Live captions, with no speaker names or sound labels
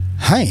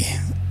Hei,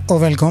 og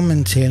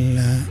velkommen til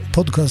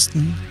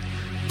podcasten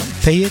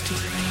Pay It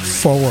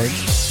Forward.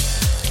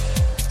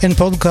 En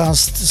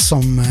podcast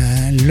som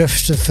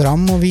løfter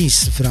fram og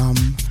viser fram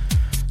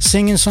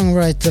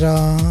singer-songwritere,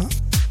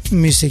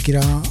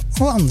 musikere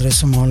og andre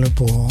som holder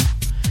på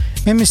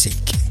med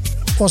musikk,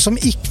 og som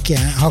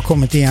ikke har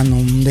kommet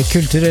igjennom det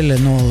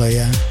kulturelle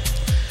nåløyet.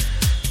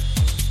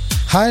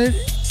 Her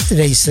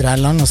reiser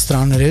jeg land og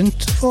strand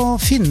rundt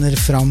og finner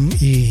fram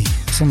i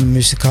sånne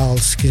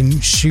musikalske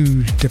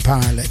skjulte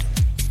perler.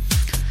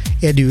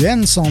 Du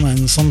en sånn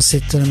en som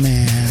sitter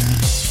med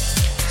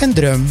en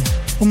drøm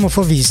om å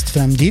få vist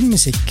frem din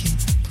musikk?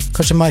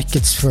 Kanskje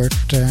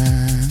markedsført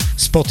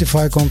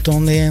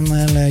Spotify-kontoen din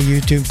eller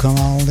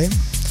YouTube-kanalen din?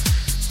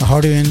 Da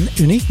har du en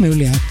unik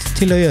mulighet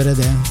til å gjøre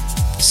det.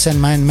 Send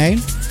meg en mail,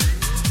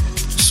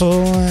 så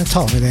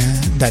tar vi det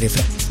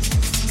derifra.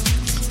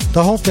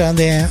 Da håper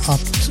jeg det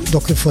at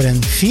dere får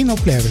en fin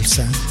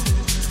opplevelse.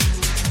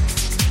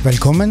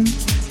 Velkommen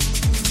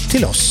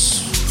til oss.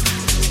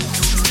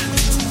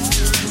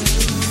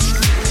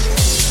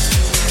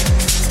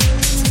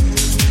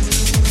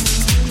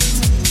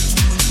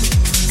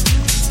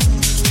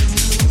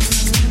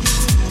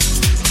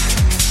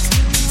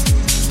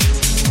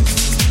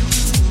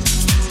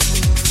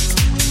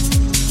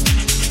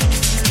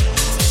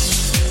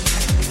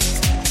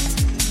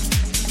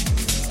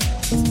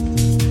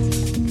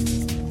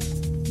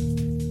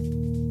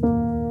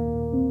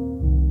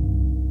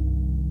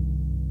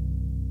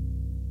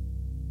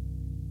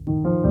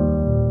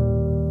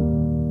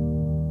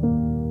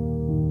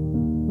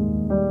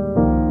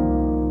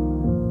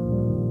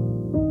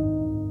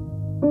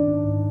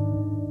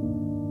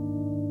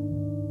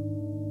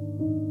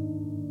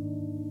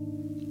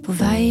 På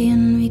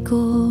veien vi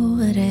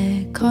går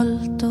det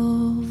kaldt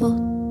og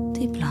vått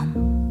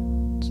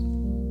iblant.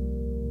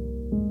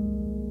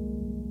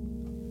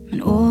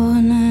 Men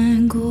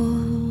årene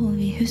går og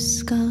vi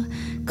husker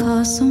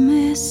hva som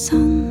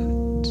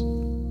sant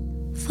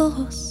for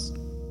oss.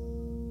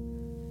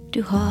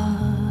 Du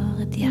har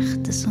et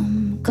hjerte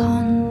som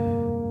kan.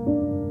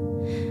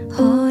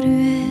 Har du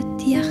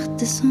et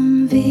hjerte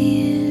som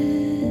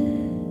vil?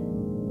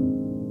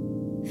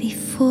 Vi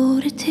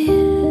får det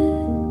til.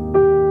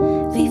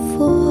 Vi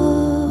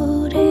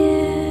får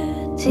det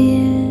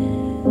til.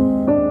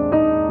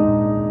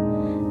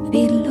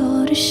 Vi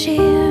lar det skje.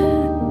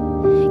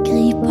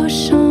 Grip av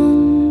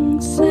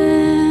sjansene.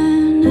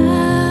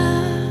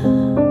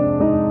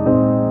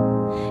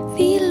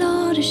 Vi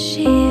lar det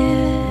skje.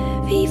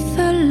 Vi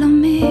følger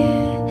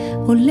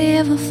med og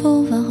lever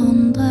for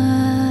hverandre.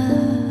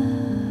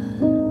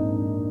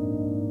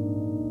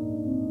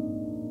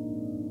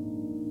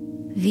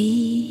 Vi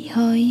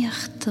har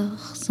hjerter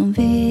som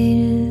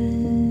vil.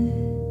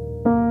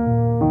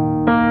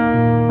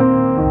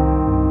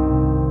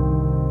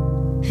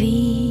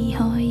 Vi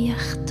har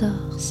hjerter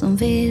som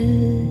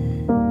vil.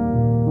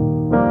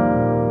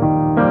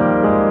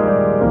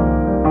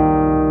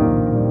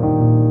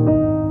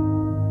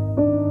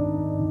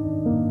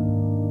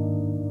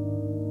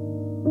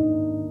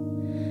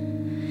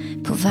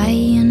 På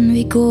veien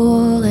vi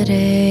går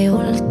det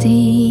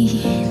alltid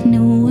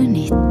noe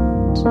nytt.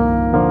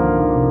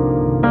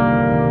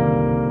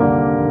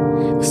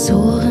 Og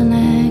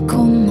sårene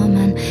kommer,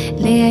 men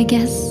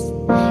leges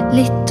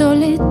litt og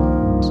litt.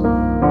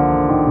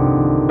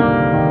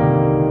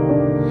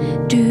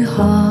 Du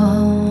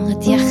har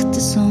et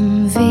hjerte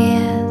som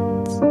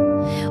vet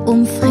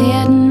om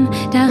freden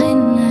der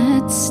inne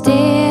et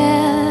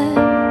sted.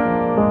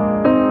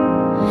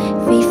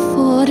 Vi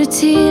får det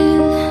til.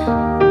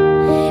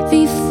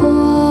 Vi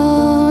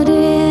får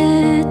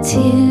det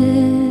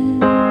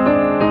til.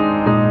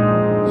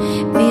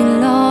 Vi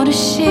lar det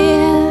skje.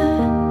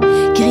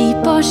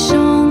 Grip av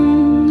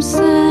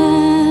sjansene.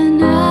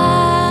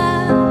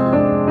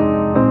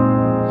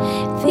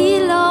 Vi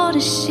lar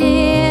det skje.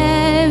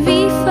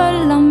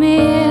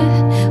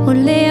 Og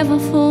lever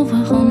for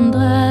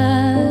hverandre.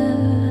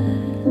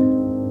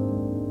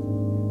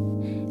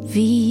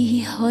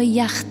 Vi har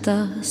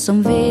hjerter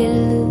som vil.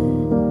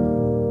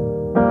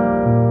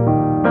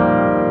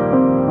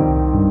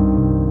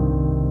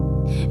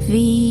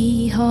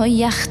 Vi har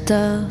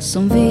hjerter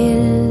som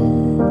vil.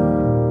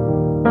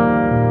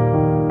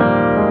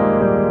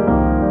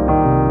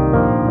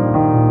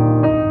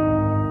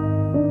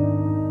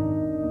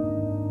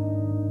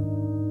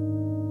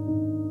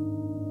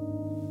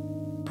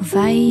 På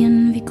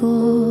veien vi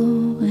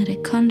går det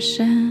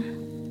kanskje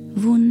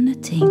vonde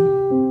ting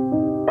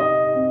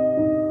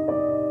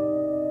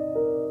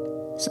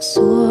som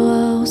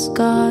sårer og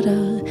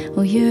skader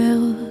og gjør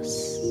oss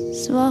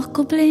svak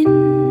og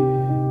blind.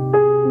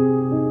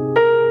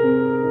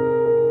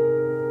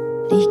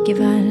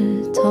 Likevel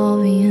tar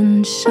vi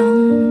en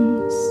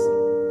sjans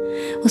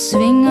og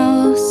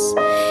svinger oss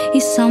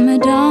i samme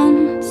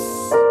dans.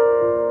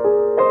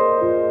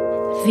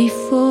 Vi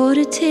får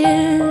det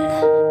til.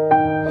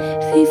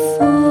 Vi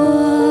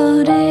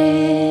får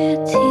det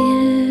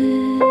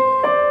til.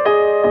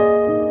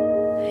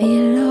 Vi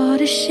lar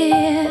det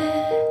skje.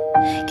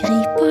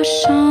 Grip av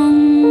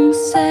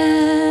sjansene.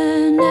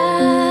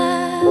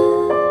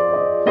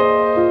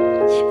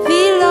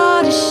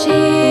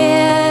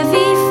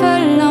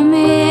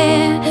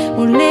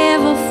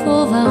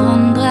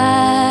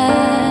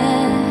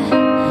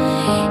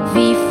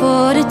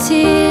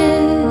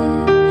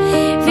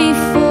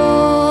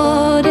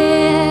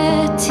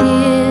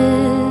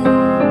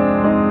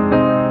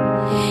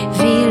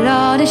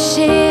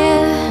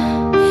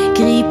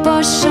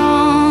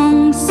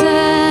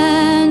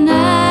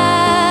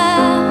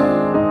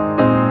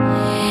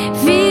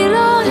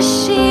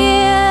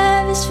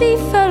 vi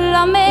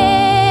følger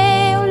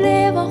med og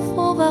lever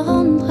for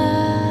hverandre.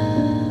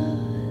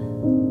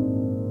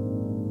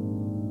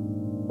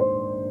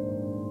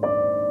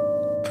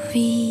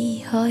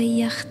 Vi har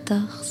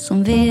hjerter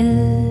som vil.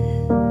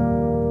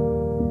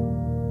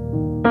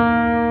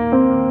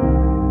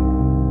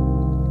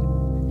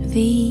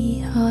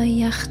 Vi har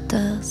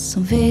hjerter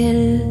som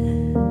vil.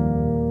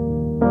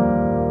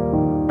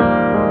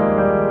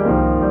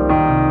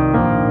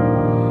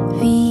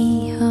 Vi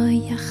har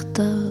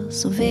hjerter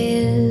som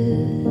vil.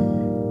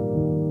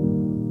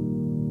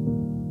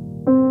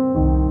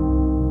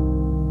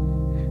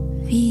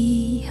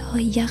 Vi har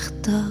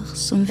hjerter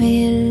som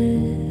vil.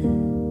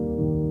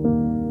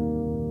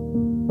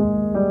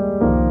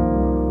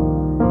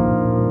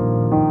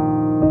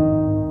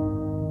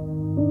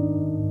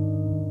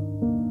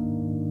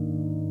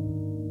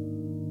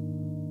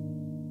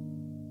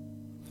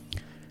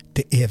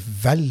 Det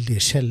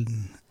veldig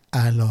sjelden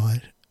jeg lar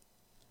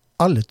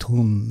alle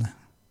tonene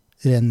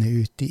renne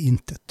ut i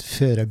intet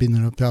før jeg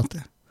begynner å prate.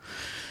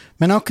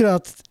 Men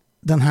akkurat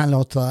denne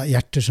låta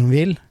Hjerter som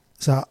vil,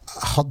 så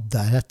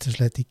hadde jeg rett og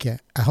slett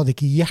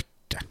ikke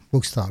hjerte,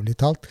 bokstavelig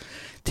talt,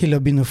 til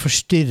å begynne å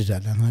forstyrre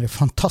denne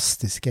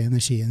fantastiske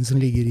energien som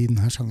ligger i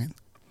denne sangen.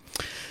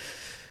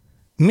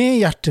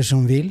 Med Hjerter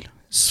som vil,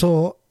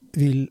 så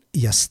vil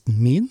gjesten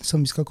min,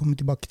 som vi skal komme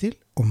tilbake til,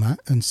 og meg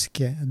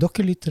ønske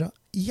dere lyttere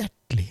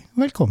hjertelig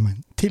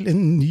velkommen til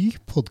en ny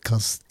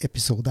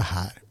podcast-episode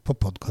her på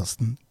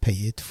podcasten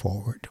Pay It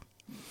Forward.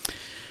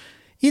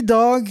 I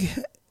dag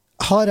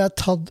har jeg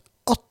tatt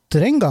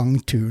atter en gang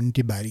turen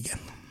til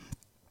Bergen.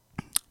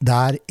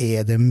 Der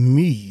det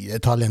mye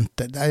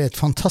talenter. Det et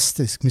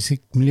fantastisk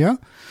musikkmiljø.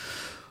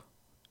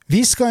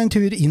 Vi skal en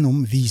tur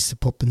innom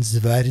visepoppens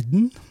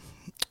verden,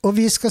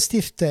 og vi skal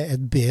stifte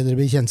et bedre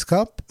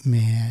bekjentskap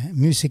med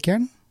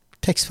musikeren,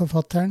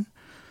 tekstforfatteren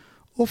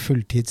og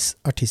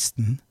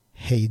fulltidsartisten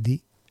Heidi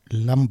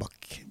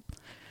Lambach.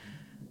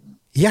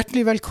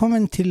 Hjertelig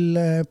velkommen til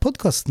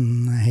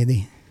podcasten,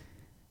 Heidi.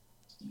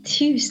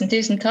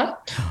 Tusen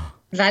takk.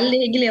 Veldig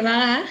hyggelig å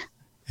være her.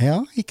 Ja,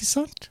 ikke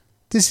sant?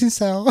 Det synes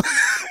jeg også.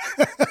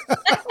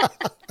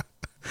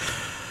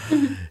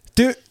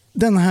 Du,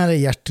 denne her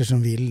Hjerter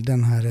som vil,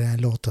 denne her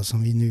låta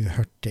som vi nå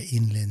hørte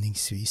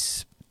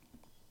innledningsvis,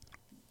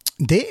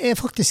 det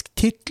faktisk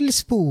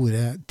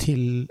titelsporet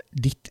til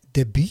ditt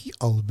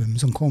debutalbum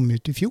som kom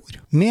ut i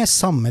fjor, med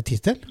samme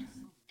titel.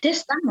 Det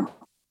stemmer.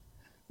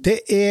 Det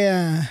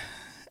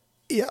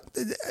ja,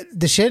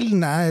 det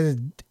sjelden jeg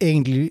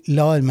egentlig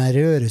lar meg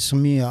røre så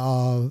mye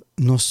av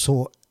noe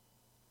så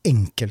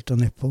enkelt og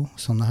nedpå,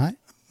 sånne her.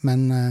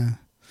 Men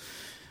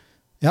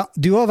ja,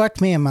 du har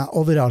vært med meg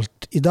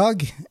overalt i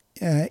dag,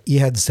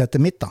 i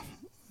headsetet mitt da.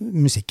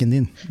 Musikken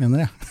din,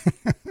 mener jeg.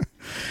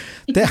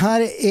 Det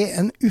her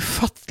en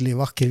ufattelig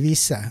vakker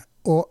vise,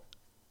 og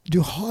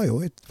du har jo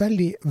et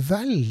veldig,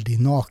 veldig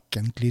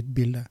nakent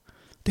lydbilde.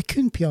 Det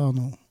kun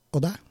piano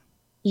og deg.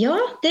 Ja,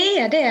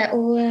 det det,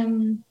 og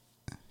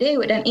det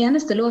jo den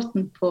eneste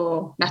låten på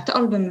dette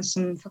albumet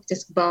som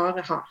faktisk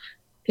bare har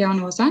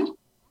piano og sang.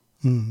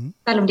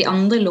 Selv om de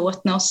andre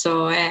låtene også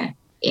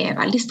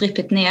veldig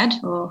strippet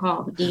ned og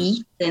har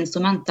lite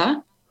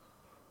instrumenter.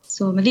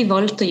 Men vi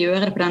valgte å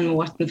gjøre det på den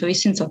måten, for vi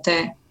synes at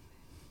det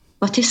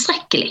var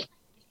tilstrekkelig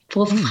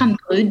for å få frem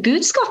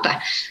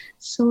budskapet.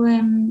 Så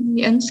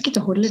vi ønsket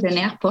å holde det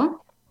ned på,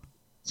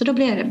 så da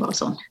ble det bare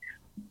sånn.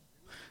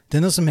 Det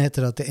noe som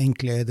heter at det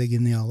enkle det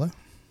geniale?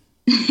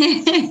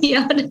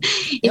 Ja,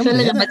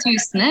 ifølge Rema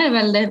 1000 det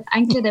vel det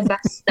enkle det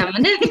beste,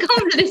 men det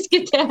kan vel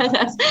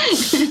diskuteres.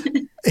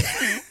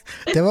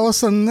 Det var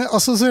også en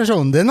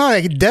assosiasjon, den har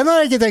jeg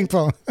ikke tenkt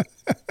på.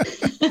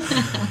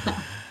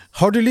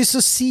 Har du lyst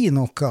til å si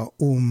noe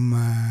om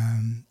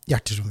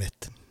Hjerter som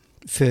vet,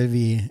 før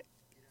vi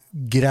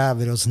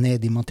graver oss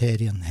ned i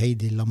materien,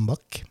 Heidi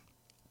Lambach?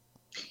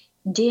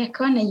 Det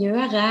kan jeg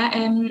gjøre.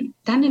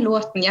 Denne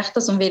låten,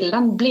 Hjerter som vil,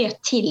 den ble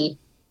til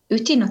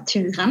ute i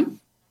naturen.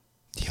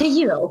 Ja. Det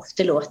gjør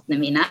ofte låtene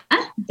mine.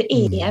 Det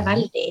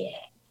veldig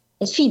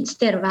et fint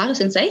sted å være,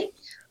 synes jeg.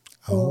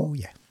 Oh,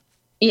 yeah.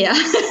 Ja.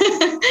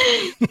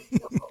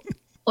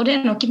 Og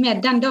det noe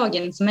med den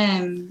dagen som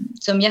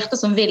Hjerter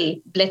som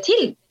vil ble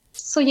til,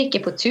 så gikk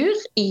jeg på tur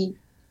i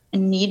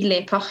en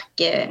nydelig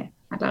park,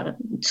 eller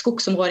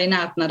skogsområde i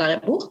nærheten av der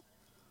jeg bor.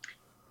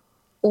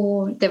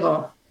 Og det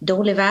var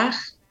dårlig vær,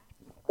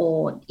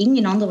 og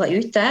ingen andre var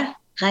ute.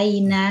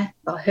 Regnet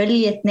var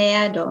høljet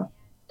ned, og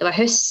det var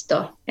høst,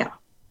 og ja,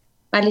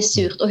 veldig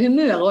surt. Og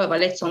humøret også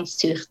var litt sånn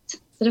surt.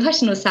 Så det var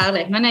ikke noe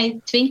særlig, men jeg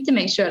tvingte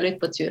meg selv ut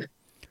på tur.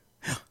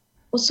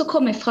 Og så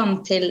kom jeg frem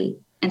til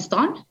en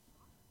strand,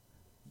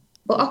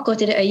 og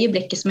akkurat i det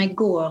øyeblikket som jeg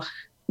går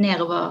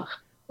nedover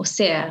og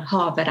ser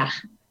havet der,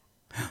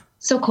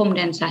 så kom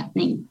det en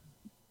setning.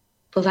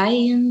 På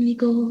veien vi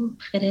går,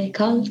 det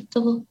kaldt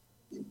og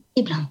vått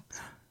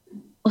iblant.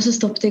 Og så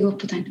stoppet jeg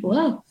opp og tenkte,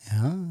 wow.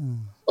 Ja.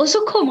 Og så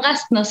kom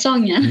resten av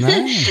sangen.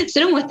 Så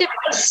da måtte jeg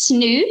bare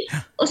snu,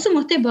 og så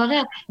måtte jeg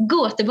bare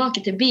gå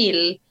tilbake til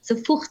bilen så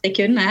fort jeg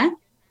kunne,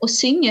 å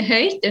synge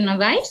høyt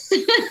underveis,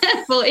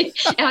 for jeg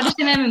hadde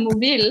ikke med meg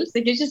mobilen, så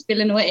jeg kunne ikke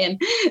spille noe inn.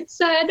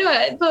 Så da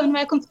når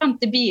jeg kom frem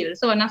til bilen,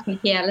 så var nesten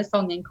hele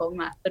sangen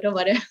kommet, og da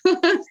var det...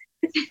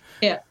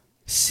 ja.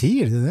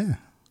 Sier du det?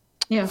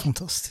 Ja.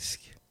 Fantastisk.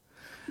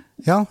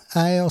 Ja,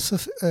 jeg også...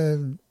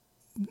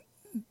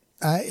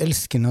 jeg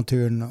elsker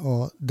naturen,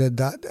 og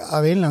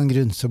av en eller annen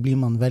grunn så blir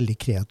man veldig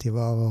kreativ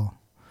av å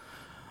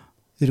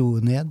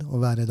roe ned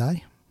og være der.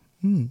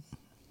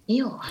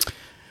 Ja.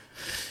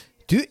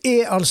 Du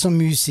altså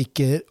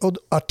musiker og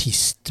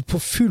artist på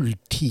full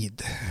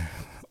tid,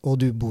 og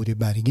du bor i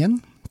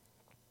Bergen.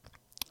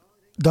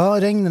 Da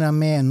regner jeg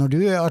med, når du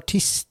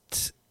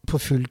artist på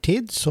full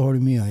tid, så har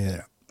du mye å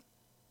gjøre.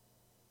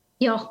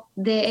 Ja,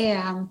 det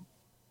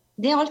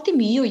er alltid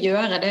mye å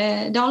gjøre. Det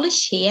er aldri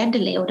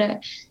kjedelig, og det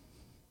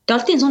er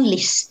alltid en sånn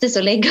liste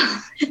som ligger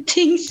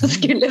ting som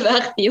skulle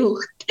vært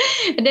gjort.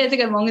 Det er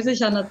sikkert mange som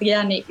kjenner seg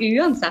igjen i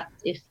uansett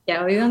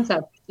yrke og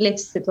uansett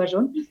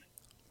livssituasjon.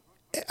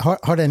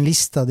 Har den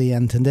lista di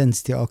en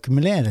tendens til å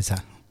akkumulere seg?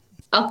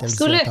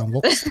 Absolutt. Det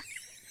vil si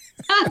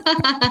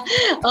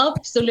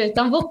Absolutt.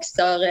 Den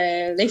vokser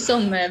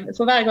liksom,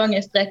 for hver gang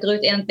jeg streker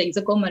ut en ting,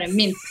 så kommer det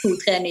minst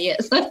 2-3 nye.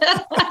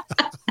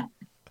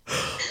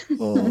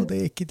 Det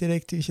er ikke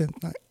direkte ukjent,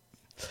 nei.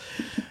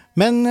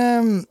 Men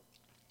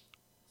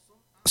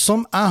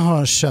som jeg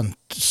har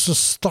skjønt, så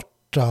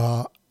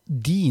startet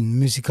din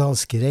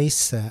musikalske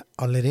reise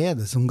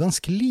allerede som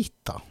ganske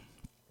lita.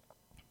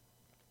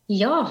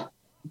 Ja,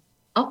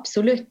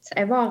 absolutt.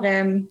 Jeg var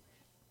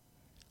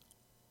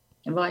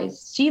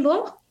 7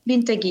 år,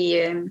 begynte jeg i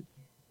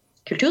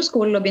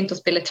kulturskolen og begynte å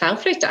spille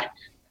tverrfløyte.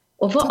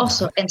 Og var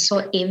altså en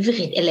så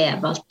ivrig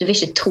elev at du vil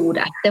ikke tro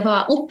det. Det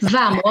var opp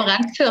hver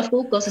morgen, før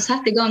frokost, og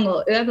sette i gang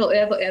og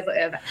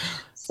øve.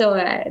 Så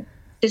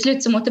til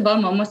slutt så måtte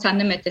bare mamma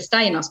sende meg til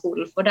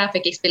Steinerskolen, for der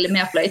fikk jeg spille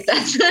mer fløyte.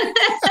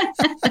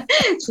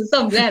 Så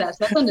sånn ble det,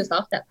 så var sånn det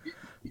startet.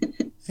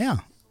 Ja,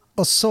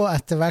 og så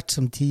etter hvert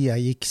som tida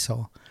gikk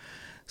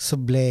så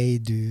ble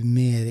du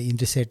mer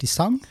interessert i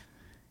sang?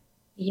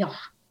 Ja.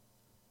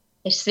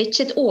 Jeg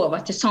switchet over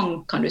til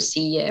sang, kan du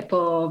si, på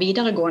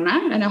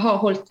videregående. Men jeg har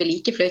holdt ved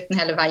like fløyten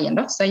hele veien,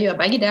 da, så jeg gjør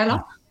begge deler.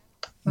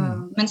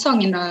 Men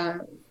sangen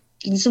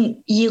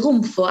liksom gir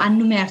rom for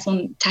enda mer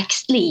sånn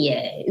tekstlig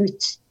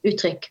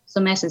uttrykk,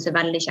 som jeg synes er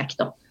veldig kjekt.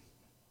 Da.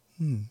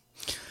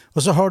 Og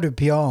så har du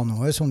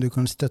pianoet som du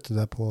kan støtte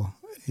deg på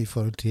i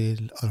forhold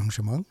til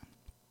arrangement?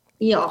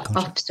 Ja,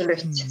 kanskje?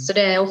 Absolutt. Så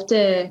det er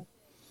ofte...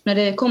 Når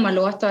det kommer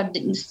låter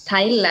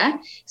seile,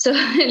 så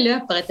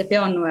løper jeg til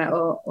pianoet,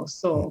 og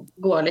så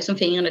går liksom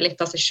fingrene litt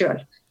av seg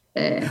selv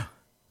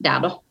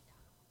der da.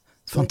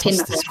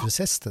 Fantastisk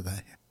prosess det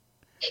der.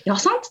 Ja,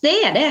 sant, det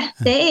er det.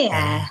 Det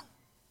er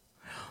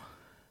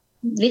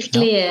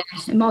virkelig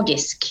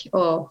magisk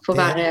å få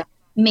være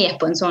med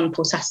på en sånn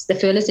prosess. Det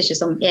føles ikke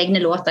som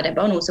egne låter, det er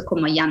bare noe som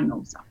kommer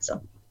gjennom. Så.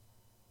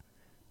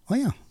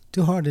 Ja,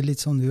 du har det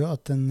litt sånn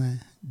at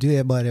du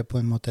er bare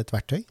på en måte et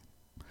verktøy?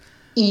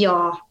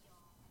 Ja.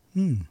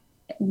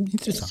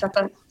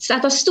 Interessant.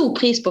 Setter stor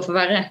pris på for å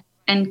være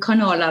en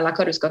kanal, eller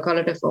hva du skal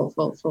kalle det for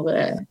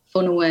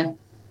noe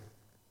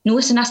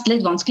som nesten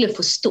litt vanskelig å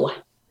forstå.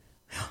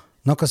 Ja,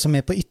 noe som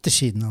er på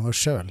yttersiden av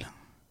oss selv.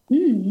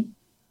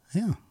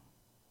 Ja.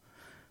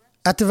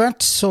 Etter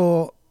hvert så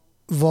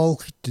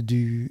valgte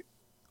du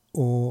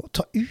å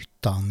ta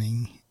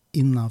utdanning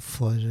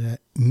innenfor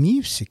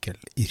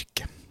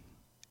musical-yrke.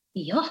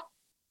 Ja,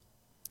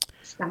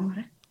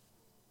 stemmer det.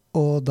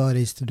 Og da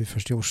reiste du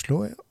først til Oslo,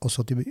 og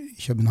så til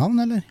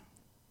København, eller?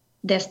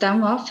 Det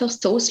stemmer.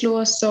 Først til Oslo,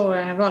 så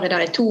var jeg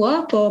der i 2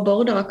 år på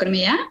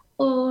Borderakademiet,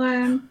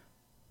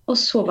 og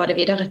så var det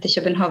videre til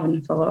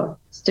København for å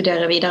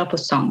studere videre på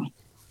sang.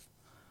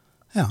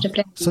 Ja, det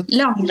ble en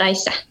lang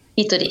reise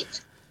hit og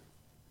dit.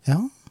 Ja,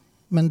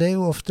 men det er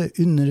jo ofte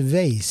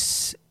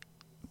underveis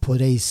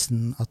på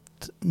reisen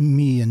at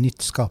mye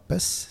nytt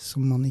skapes,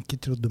 som man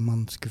ikke trodde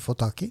man skulle få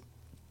tak i.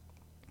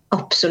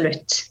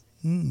 Absolutt.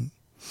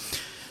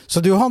 Så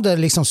du hadde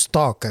liksom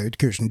staket ut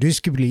kursen. Du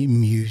skulle bli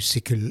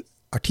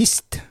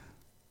musical-artist.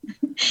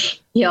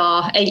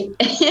 Ja, jeg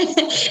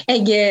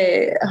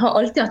har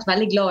alltid vært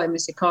veldig glad i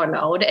musikaler,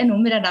 og det er noe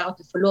med det der at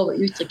du får lov å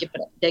uttrykke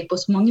deg på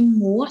så mange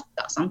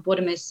måter, sant?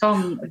 Både med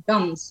sang og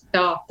dans,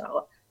 teater,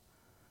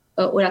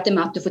 og dette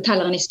med at du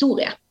forteller en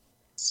historie.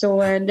 Så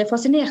det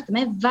fascinerte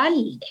meg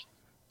veldig.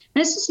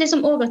 Men jeg synes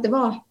liksom også at det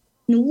var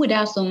noe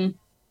der som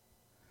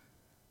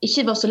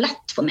ikke var så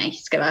lett for meg,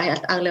 skal jeg være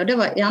helt ærlig. Og det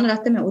var gjerne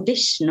dette med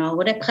auditioner,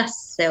 og det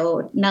presset,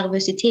 og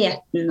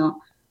nervøsiteten,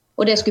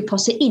 og det skulle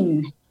passe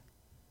inn,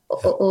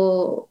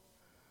 og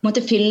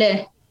måtte fylle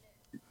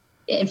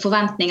en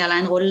forventning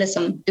eller en rolle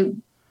som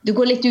du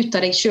går litt ut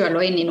av deg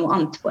selv og inn i noe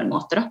annet på en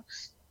måte. Da.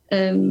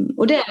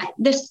 Og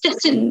det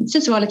synes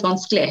jeg var litt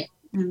vanskelig.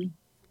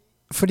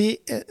 Fordi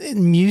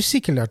en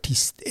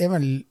musicalartist er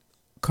vel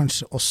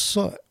kanskje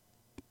også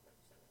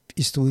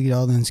i stor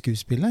grad en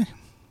skuespiller?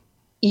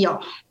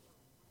 Ja.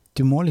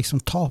 Du må liksom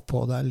ta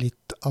på deg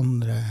litt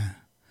andre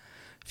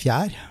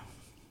fjær.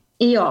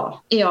 Ja,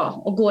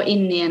 og gå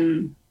inn i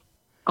en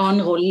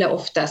annen rolle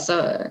ofte.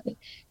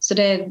 Så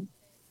det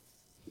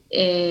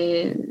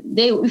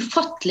det jo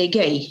ufattelig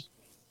gøy.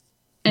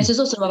 Jeg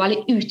synes også det var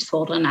veldig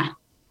utfordrende.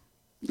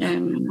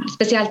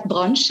 Spesielt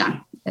bransjen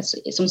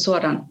som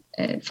sådan,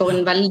 for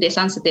en veldig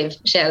sensitiv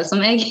sjel som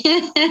jeg.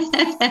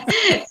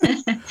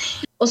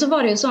 Og så var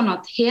det jo sånn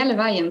at hele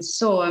veien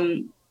så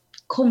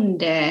kom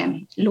det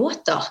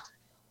låter,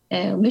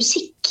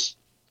 musikk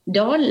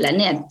dalende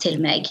ned til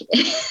meg.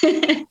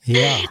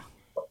 Ja.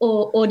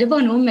 Og det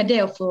var noe med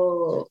det å få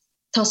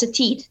ta seg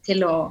tid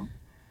til å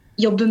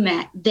jobbe med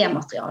det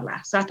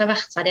materialet. Så etter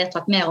hvert så hadde jeg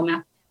tatt mer og mer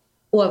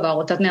over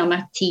og tatt mer og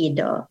mer tid,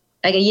 og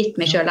jeg har gitt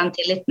meg selv den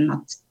tilliten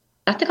at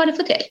dette kan jeg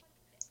få til.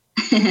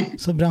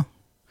 Så bra.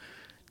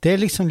 Det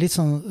liksom litt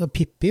sånn,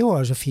 Pippi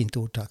har så fint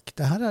ordtak.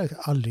 Det her har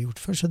jeg aldri gjort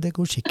før, så det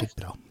går sikkert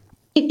bra.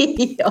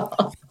 Ja.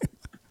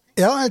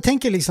 Ja, jeg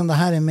tenker liksom det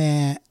her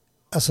med,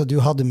 altså du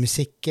hadde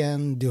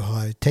musikken, du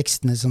har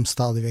tekstene som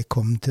stadig vil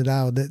komme til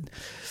deg, og det,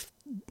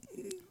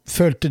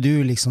 følte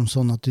du liksom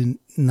sånn at du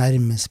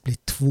nærmest ble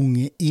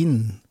tvunget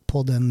inn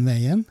på den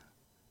veien,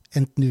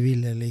 enten du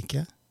ville eller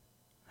ikke?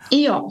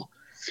 Ja,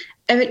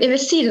 jeg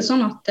vil si det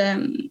sånn at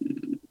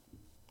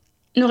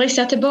når jeg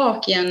ser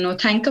tilbake igjen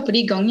og tenker på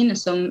de gangene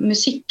som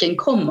musikken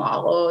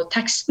kommer og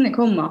tekstene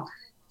kommer,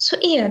 så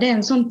det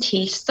en sånn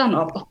tilstand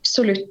av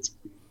absolutt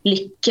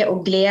lykke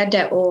og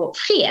glede og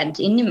fred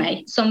inni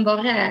meg, som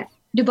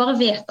du bare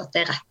vet at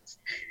det rett.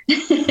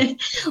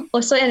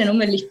 Og så det noe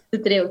med å lytte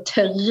til det og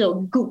tørre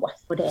å gå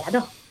for det da,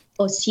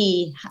 og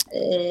si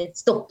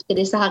stopp til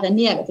disse her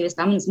negative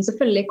stemmene som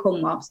selvfølgelig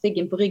kommer.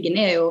 Styggen på ryggen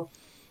jo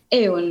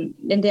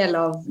en del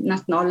av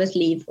nesten alles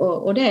liv,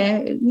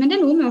 men det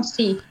noe med å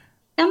si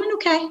ja, men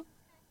ok,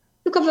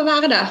 du kan få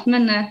være det,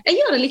 men jeg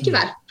gjør det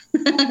likevel.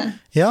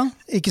 Ja,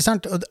 ikke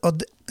sant? Og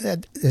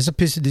det så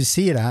plutselig du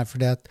sier det her,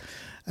 fordi at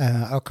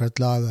jeg akkurat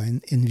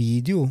laget en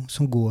video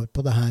som går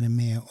på det her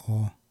med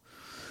å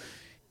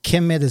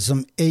hvem det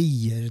som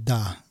eier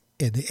deg?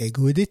 Det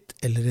egoet ditt,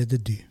 eller det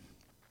du?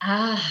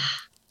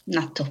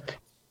 Nettopp.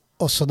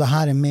 Og så det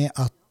her med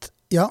at,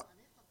 ja,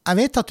 jeg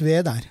vet at du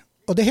der,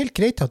 og det helt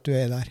greit at du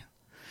der.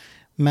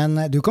 Men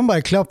du kan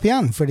bare klappe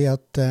igjen, fordi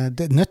at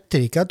det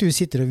nøtter ikke at du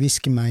sitter og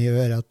visker meg i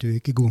øret at du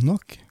ikke god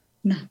nok.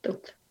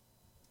 Nettopp,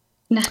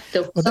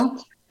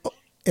 sant?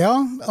 Ja,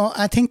 og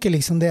jeg tenker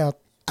liksom det at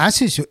jeg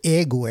synes jo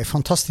ego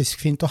fantastisk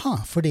fint å ha,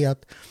 fordi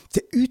at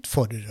det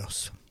utfordrer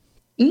oss.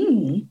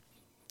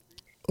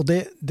 Og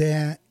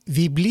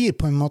vi blir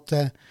på en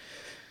måte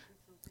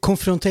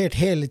konfrontert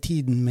hele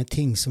tiden med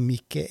ting som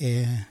ikke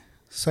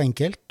så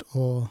enkelt,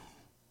 og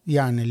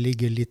gjerne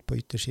ligger litt på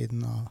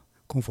yttersiden av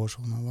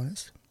komfortzonen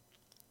vår.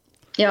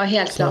 Ja,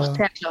 helt klart.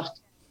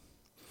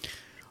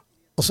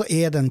 Og så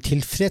den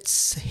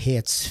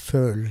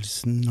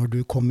tilfredshetsfølelsen når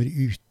du kommer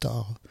ut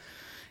av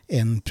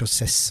en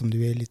prosess som du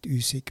litt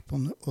usikker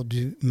på, og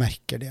du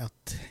merker det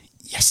at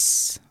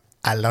yes,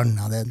 jeg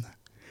landet den.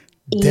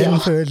 Den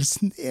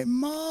følelsen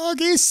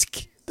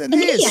magisk. Den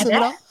så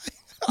bra.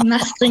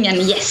 Mestringen,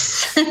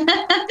 yes.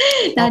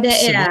 Nei, det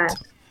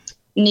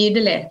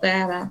nydelig,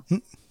 det det.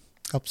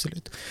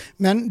 Absolutt.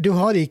 Men du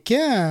har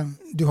ikke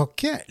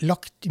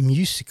lagt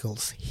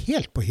musicals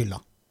helt på hylla?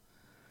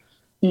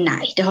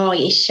 Nei, det har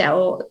jeg ikke,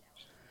 og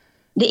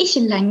det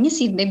ikke lenge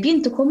siden jeg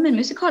begynte å komme en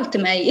musikal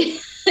til meg.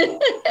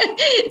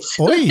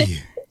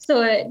 Oi! Så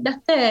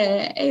dette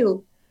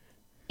jo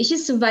ikke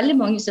så veldig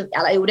mange som,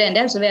 eller jo, det en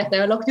del som vet,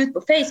 jeg har lagt ut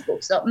på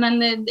Facebook, men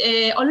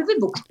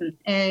Alvebukten,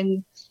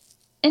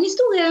 en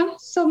historie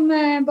som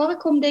bare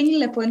kom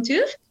dinglende på en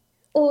tur,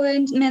 og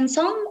med en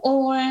sang,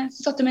 og så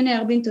satte jeg meg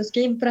ned og begynte å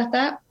skrive på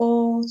dette,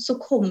 og så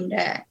kom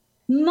det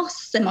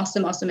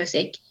masse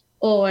musikk,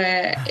 og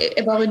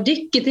jeg bare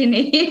dykket inn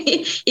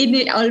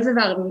i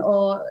alveverden,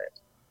 og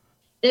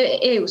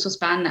det jo så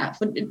spennende,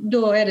 for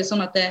da det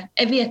sånn at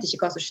jeg vet ikke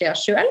hva som skjer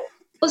selv,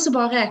 og så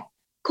bare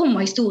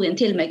kommer historien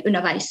til meg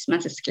underveis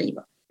mens jeg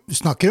skriver. Du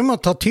snakker om å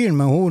ta tyren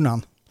med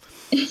hornene.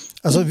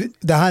 Altså,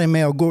 det her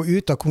med å gå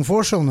ut av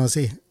komfortzonen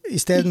si. I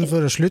stedet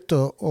for å slutte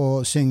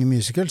å synge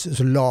musicals,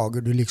 så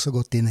lager du liksom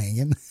godt din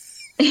egen.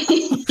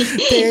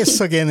 Det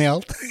så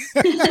genialt.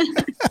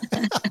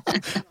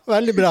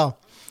 Veldig bra.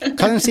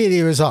 Hva de sier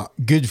i USA?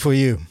 Good for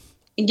you.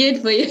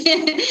 Good for you.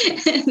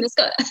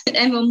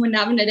 Jeg må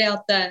nevne det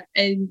at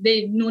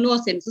noen år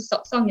siden så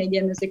sang jeg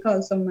en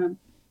musikal som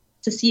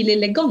Cecilie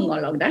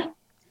Leganger lagde.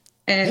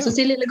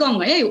 Cecilie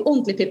Leganger jo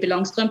ordentlig Pippi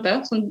Langstrømpe,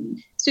 sånn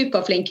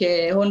superflink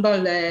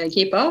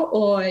håndballkeeper,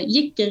 og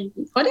gikk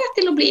fra det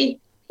til å bli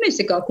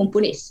musiker og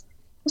komponist.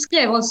 Og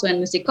skrev altså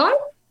en musikal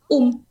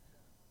om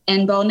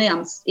en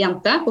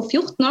barnehjemsjente på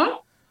 14 år,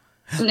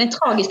 en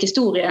tragisk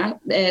historie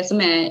som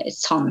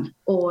sann.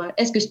 Og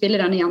jeg skulle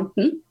spille denne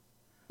jenten,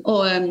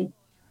 og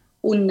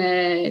hun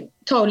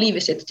tar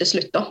livet sitt til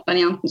slutt, da,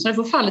 denne jenten. Så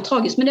det forferdelig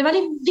tragisk, men det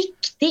veldig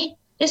viktig.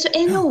 Det så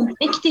enormt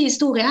viktig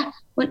historie,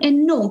 og en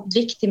enormt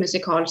viktig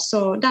musikal,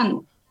 så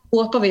den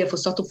håper vi å få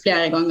satt opp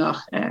flere ganger.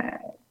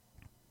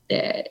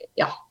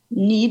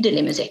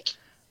 Nydelig musikk.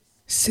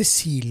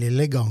 Cecilie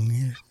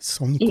Leganger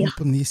som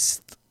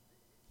komponist.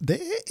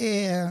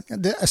 Jeg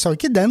sa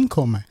ikke den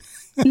komme.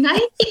 Nei,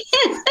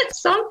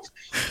 sant.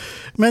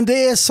 Men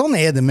sånn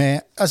det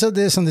med, altså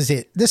det som du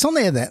sier, sånn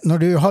det når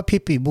du har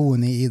Pippi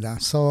boende i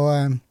deg,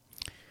 så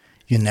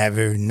you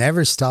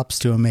never stops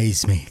to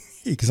amaze me,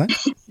 ikke sant?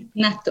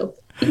 Nettopp.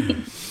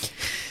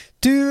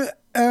 Du,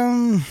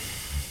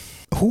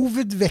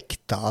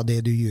 hovedvekta av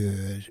det du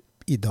gjør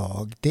i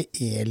dag, det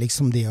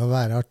liksom det å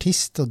være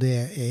artist, og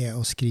det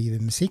å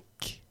skrive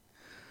musikk,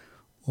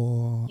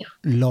 og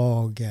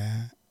lage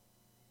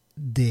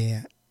det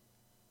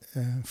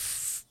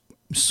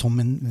som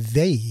en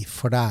vei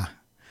for deg.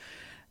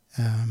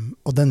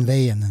 Og den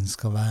veien den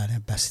skal være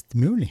best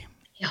mulig.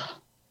 Ja.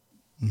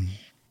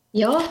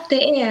 Ja,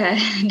 det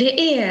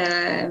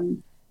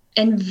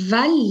en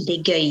veldig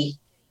gøy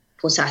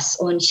prosess,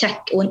 og en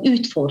kjekk og en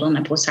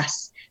utfordrende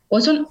prosess.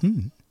 Og en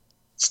sånn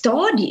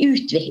stadig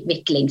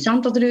utvikling,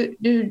 sant? At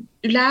du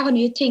lærer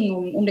nye ting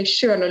om deg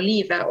selv og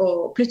livet,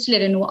 og plutselig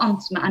det noe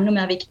annet som enda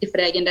mer viktig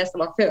for deg enn det som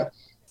var før.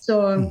 Så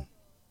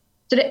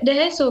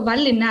det så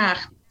veldig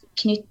nært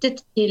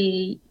knyttet til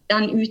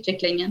den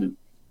utviklingen.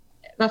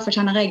 I hvert fall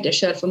kjenner jeg det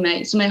selv for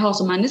meg, som jeg har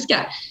som menneske.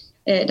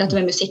 Dette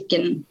med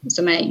musikken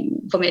som jeg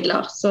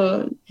formidler. Så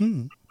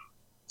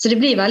det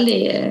blir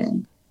veldig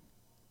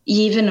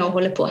givende å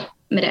holde på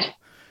med det.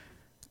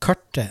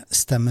 Kartet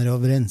stemmer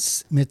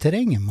overens med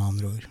terrenget, med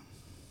andre ord.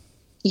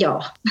 Ja,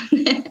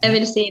 jeg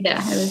vil si det.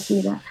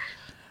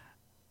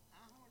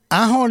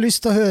 Jeg har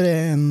lyst til å høre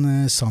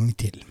en sang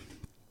til.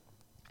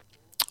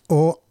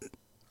 Og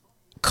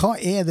hva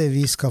det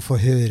vi skal få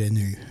høre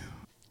nå?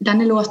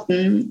 Denne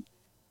låten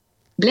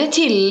ble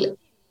til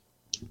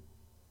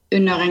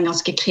under en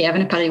ganske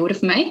krevende periode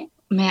for meg,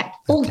 med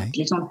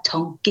ordentlig sånn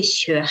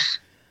tankekjør.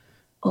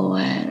 Og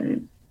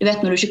du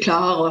vet når du ikke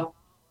klarer å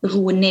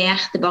roe ned,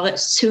 det bare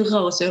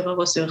surrer og surrer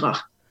og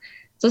surrer.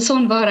 Så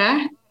sånn var det,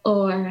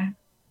 og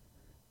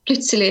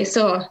plutselig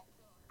så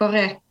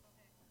bare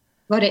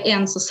var det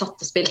en som satt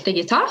og spilte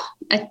gitar,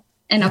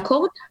 en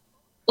akkord,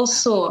 og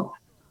så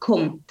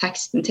kom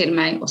teksten til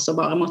meg, og så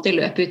bare måtte jeg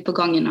løpe ut på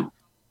gangen og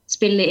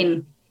spille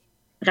inn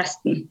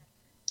resten.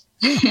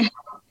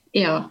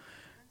 Ja.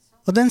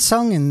 Og den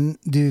sangen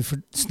du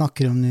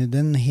snakker om nå,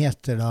 den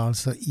heter da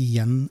altså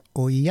Igjen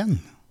og igjen.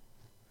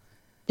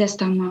 Det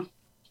stemmer.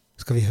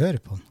 Skal vi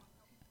høre på den?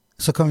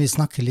 Så kan vi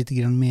snakke litt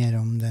mer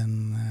om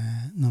den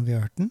når vi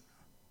har hørt den.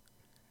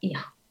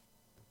 Ja.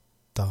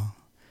 Da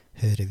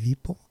hører vi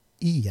på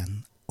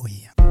Igjen og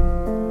igjen.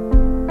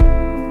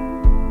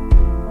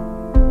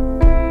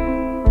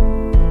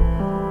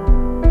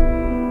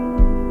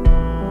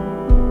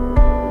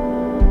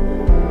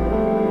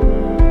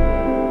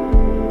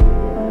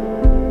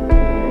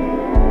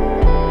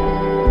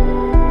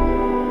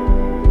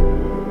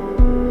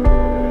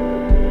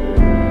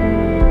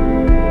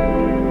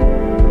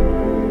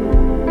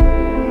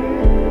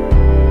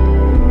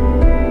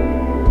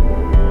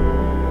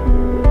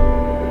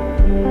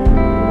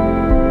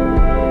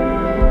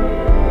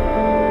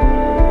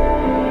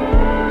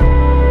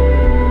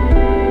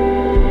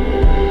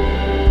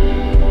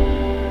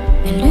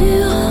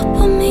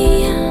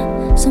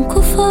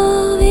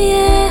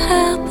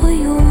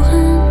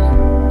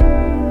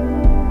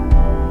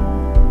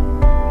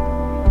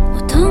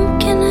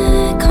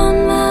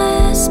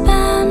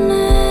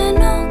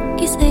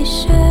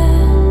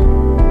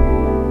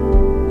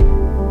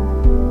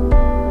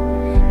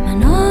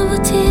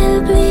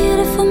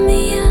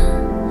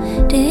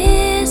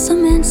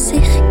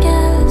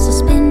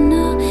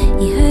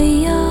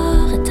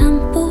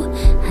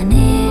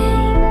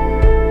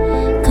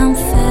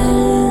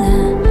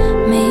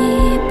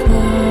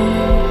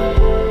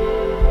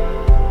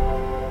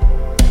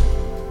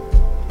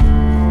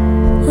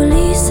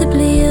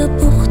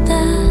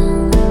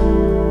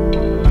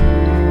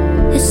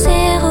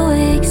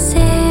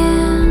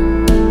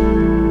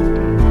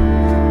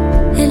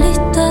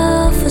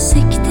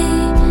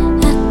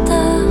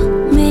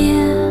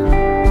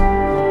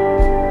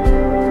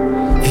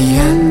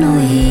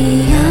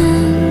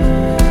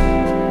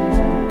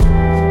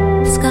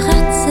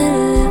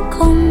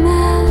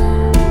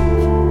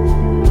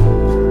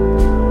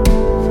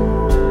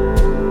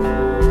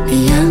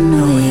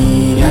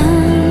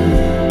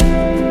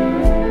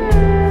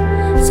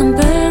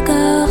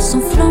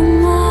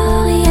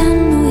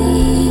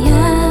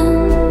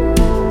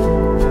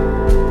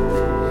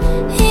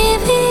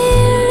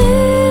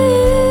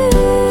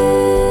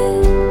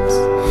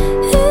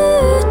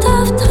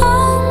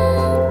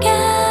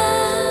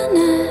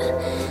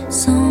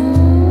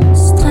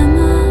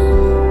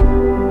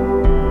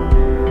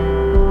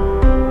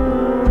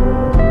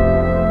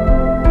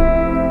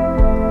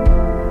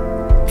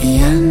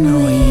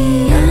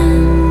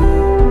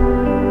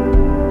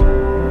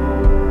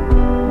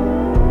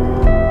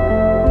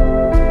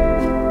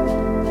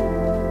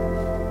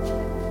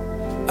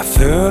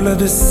 føler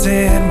du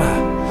ser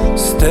meg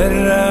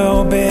større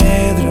og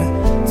bedre,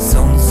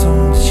 sånn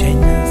som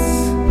kjennes.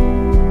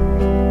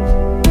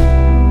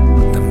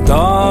 De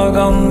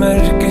dagene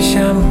mørke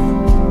kjem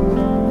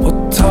og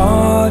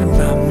tar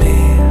meg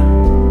med.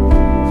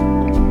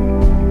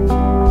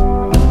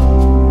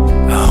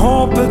 Jeg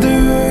håper du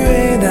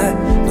der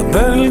når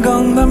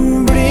bølgene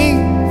de blir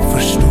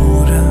for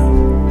store.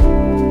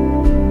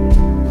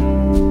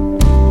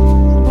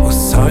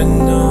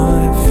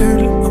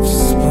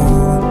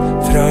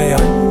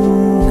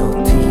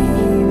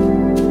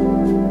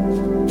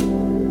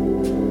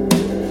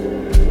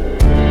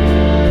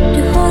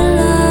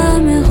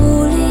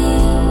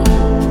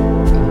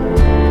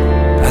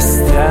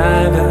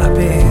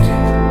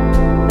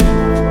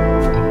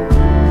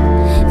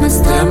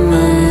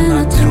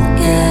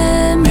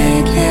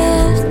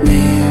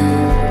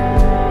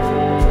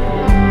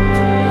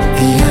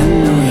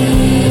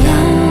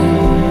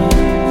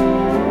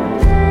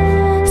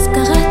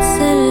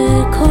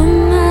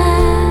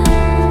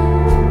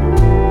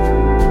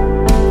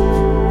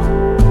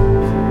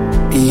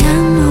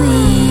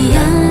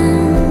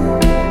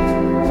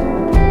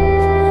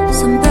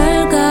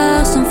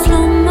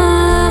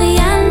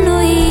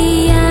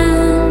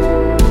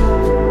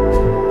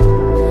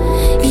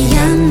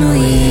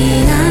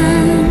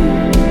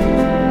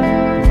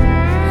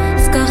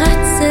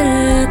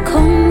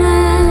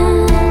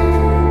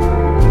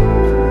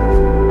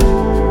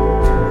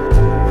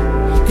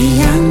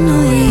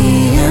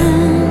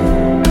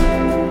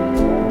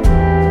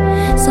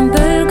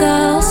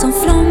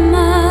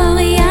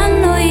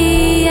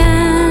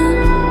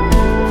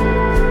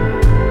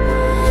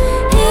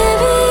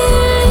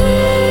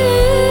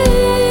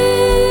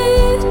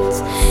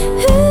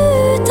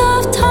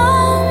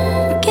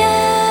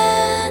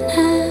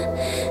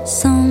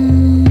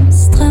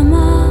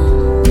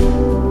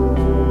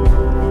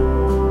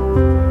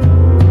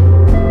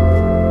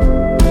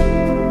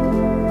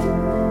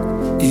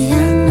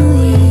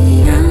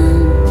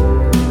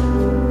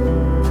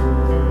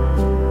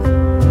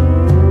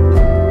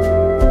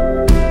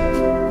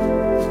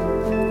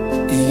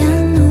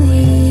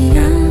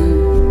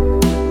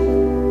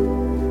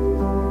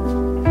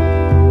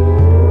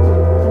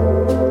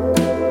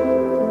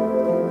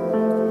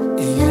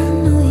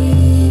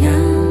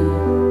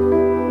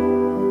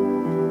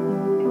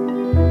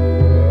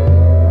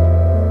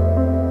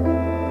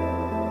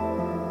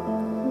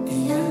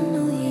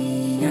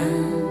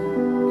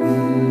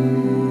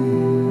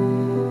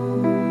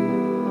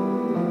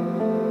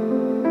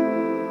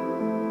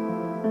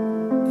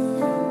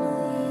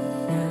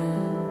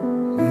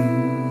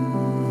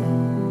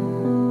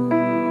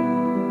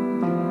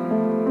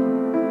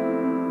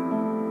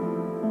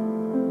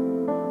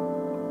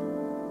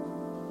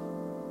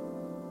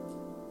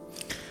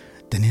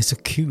 så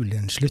kul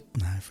den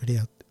slutten her, fordi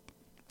at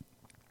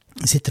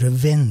jeg sitter og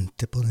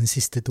venter på den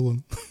siste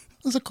tonen,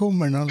 og så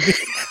kommer den aldri.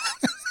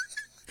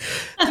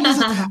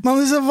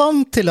 Man så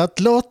vant til at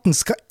låten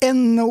skal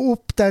ende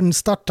opp der den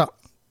startet.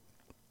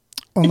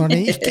 Og når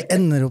den ikke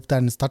ender opp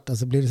der den startet,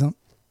 så blir det sånn,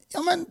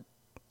 ja, men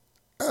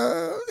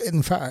er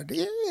den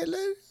ferdig,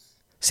 eller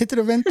sitter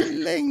du og venter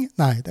lenge?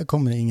 Nei, der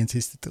kommer ingen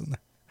siste tone.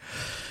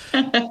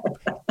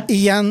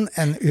 Igjen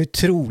en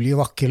utrolig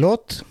vakker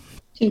låt.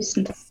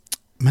 Tusen takk.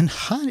 Men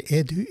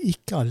her du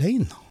ikke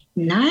alene.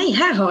 Nei,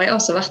 her har jeg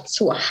altså vært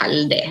så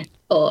heldig.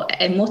 Og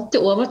jeg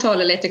måtte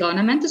overtale litt,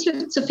 men til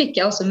slutt så fikk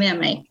jeg altså med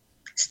meg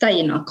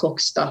Steinar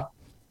Krokstad,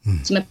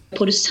 som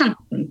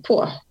produsenten på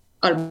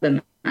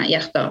albumet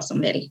Hjerter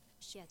som vil.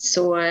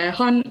 Så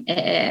han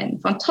en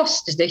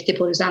fantastisk dyktig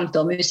produsent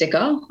og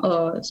musiker,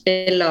 og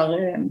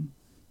spiller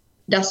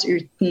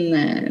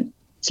dessuten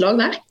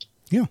slagverk.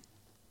 Ja.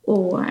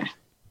 Og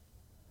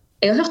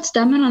jeg har hørt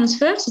stemmen hans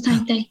før, så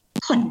tenkte jeg,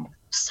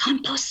 han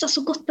passer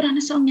så godt på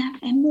denne sangen.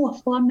 Jeg må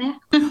få han med.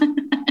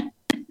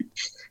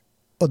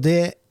 Og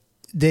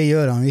det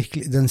gjør han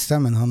virkelig. Den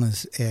stemmen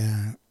hans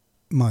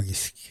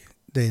magisk.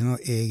 Det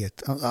noe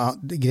eget.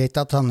 Det greit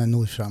at han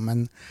nordfra,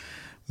 men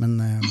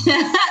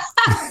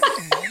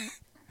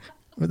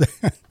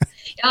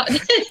ja,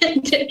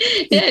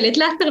 det litt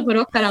lettere for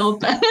dere der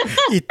oppe.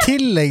 I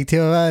tillegg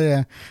til å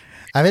være,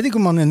 jeg vet ikke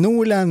om man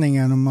nordlending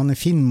eller om man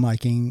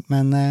finnmarking,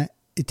 men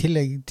i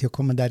tillegg til å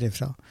komme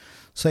derifra,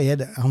 så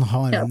det, han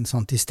har en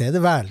sånn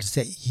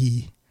tilstedeværelse i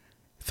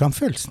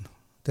framførelsen.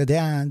 Det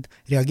jeg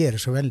reagerer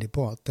så veldig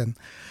på, at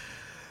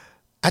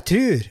jeg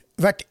tror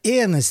hvert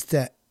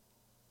eneste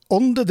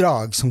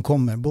åndedrag som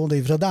kommer,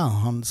 både fra deg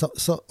og han,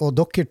 og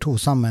dere to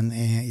sammen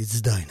It's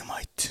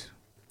Dynamite.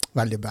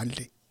 Veldig,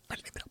 veldig,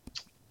 veldig bra.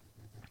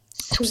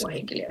 Så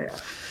hyggelig å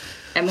høre.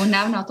 Jeg må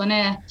nevne at han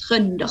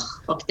trønder,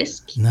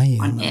 faktisk. Nei,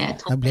 han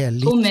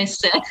trommis.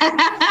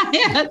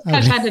 Hva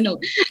skjedde nå?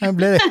 Jeg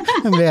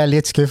ble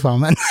litt skuffet,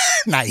 men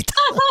nei.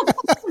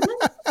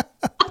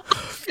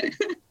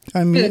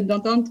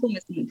 Blant annet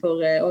trommisen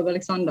for Åge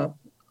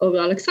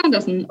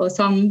Aleksandersen og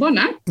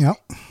Sambåndet. Ja.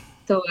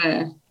 Så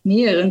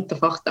mye rundt og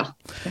farter.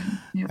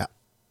 Ja.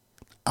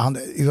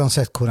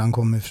 Uansett hvor han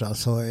kommer fra,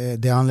 så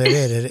det han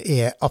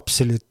leverer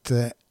absolutt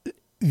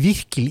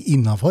virkelig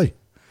innenfor.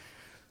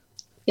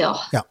 Ja,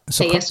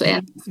 så jeg så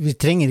enig. Vi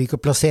trenger ikke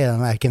å plassere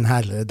den hverken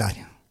her eller der.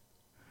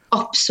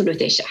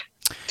 Absolutt ikke.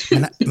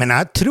 Men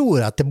jeg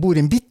tror at det bor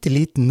en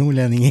bitteliten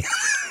nordlending i.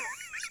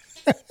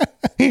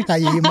 Jeg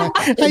gir meg.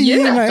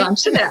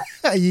 Kanskje det.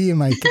 Jeg gir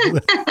meg ikke på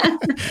det.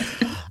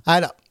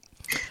 Neida.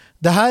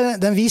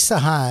 Den visa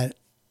her,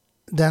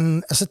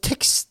 altså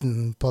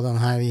teksten på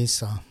denne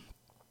visa,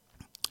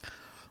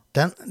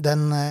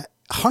 den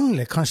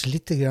handler kanskje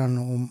litt grann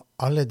om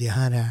alle de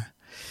her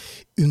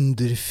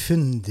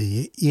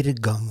underfundige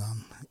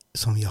irrgangene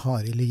som vi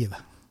har i livet.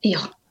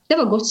 Ja, det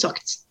var godt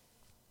sagt.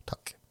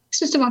 Takk. Jeg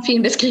synes det var en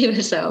fin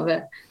beskrivelse av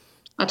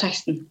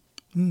teksten.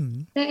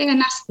 Jeg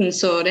nesten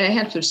så, det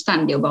helt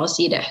fullstendig å bare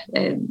si det.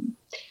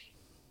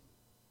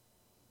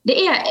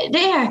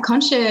 Det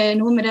kanskje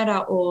noe med det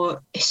der å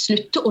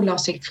slutte å la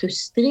seg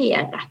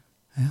frustrere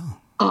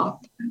av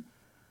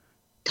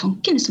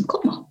tankene som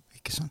kommer.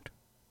 Ikke sant?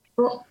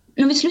 Og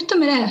når vi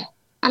slutter med det,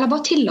 eller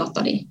bare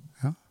tillater de,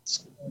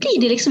 så blir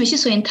de liksom ikke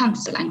så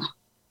intense lenger.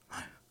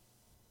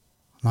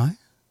 Nei,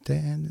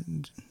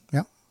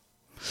 ja.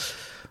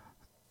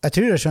 Jeg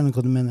tror jeg skjønner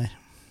hva du mener.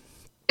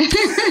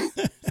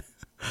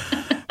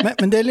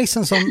 men det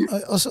liksom sånn,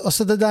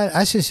 også det der,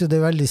 jeg synes jo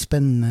det veldig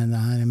spennende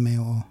det her med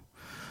å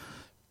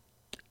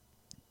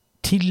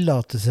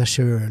tillate seg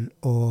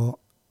selv å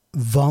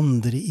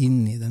vandre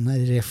inn i denne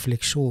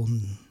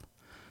refleksjonen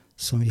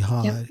som vi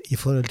har i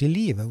forhold til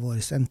livet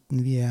vårt,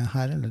 enten vi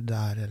her eller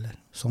der, eller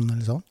sånn.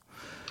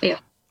 Ja.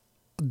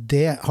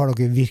 Det har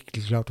dere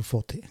virkelig klart å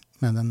få til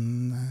med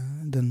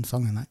den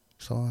sangen her.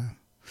 Så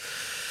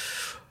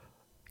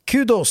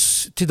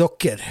kudos til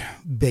dere,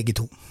 begge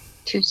to.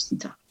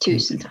 Tusen takk.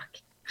 Tusen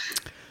takk.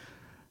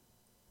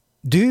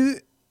 Du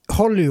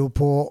holder jo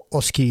på å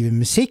skrive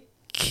musikk,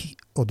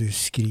 og du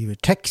skriver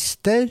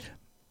tekster,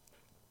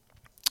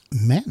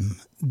 men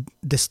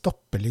det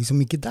stopper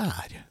liksom ikke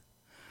der.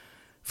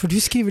 For du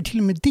skriver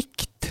til og med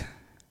dikt.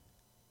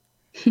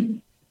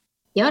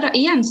 Ja da,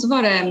 igjen så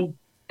var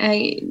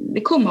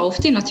det kommer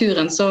ofte i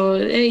naturen, så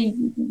jeg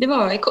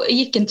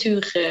gikk en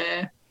tur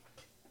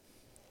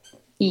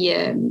i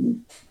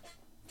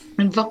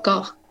en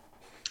vakker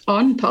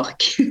annen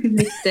park,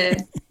 litt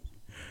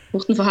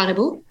bortenfor her jeg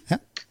bor. Ja.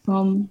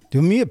 Du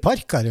har mye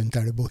parker rundt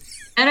der du bor.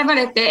 Ja, jeg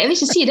vil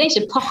ikke si det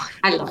ikke park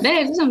heller. Det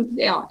liksom,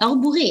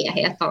 arboré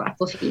heter det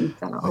på fint,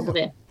 eller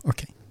arboré.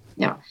 Ok.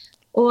 Ja,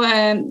 og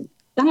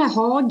denne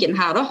hagen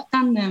her da,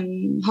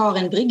 den har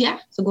en brygge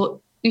som går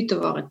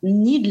utover et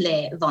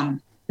nydelig vann,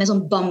 med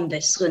sånn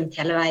bambus rundt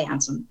hele veien,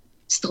 sånn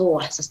strå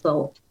som står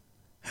opp.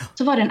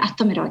 Så var det en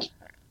ettermiddag,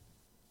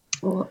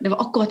 og det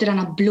var akkurat i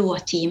denne blå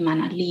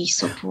timen,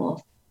 lyset på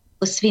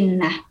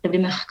forsvinne, det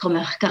blir mørkere og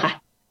mørkere.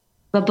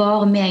 Det var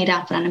bare meg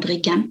der på denne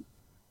bryggen.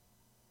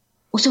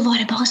 Og så var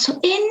det bare så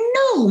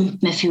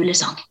enormt med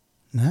fuglesang.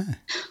 Nei.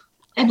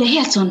 Jeg ble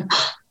helt sånn,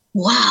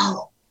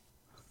 wow!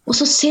 Og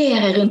så ser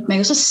jeg rundt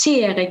meg, og så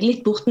ser jeg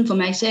litt bortenfor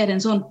meg, så det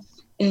en sånn,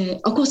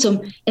 akkurat som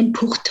en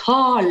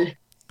portal,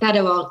 der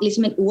det var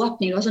liksom en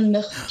åpning, det var sånn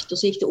mørkt, og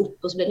så gikk det opp,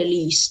 og så ble det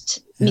lyst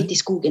midt i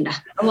skogen der.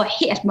 Det var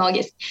helt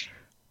magisk.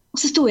 Og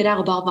så stod jeg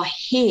der og bare var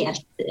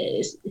helt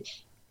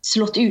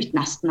slått ut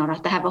nesten av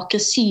dette her vakre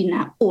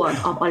synet og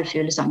av all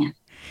fuglesangen.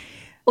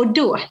 Og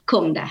da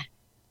kom det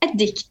et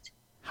dikt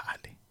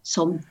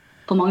som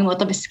på mange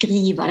måter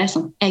beskriver det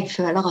som jeg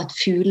føler at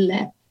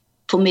fuglene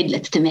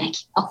formidlet til meg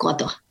akkurat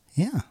da.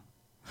 Ja.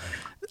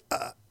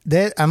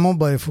 Jeg må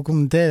bare få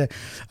kommentere.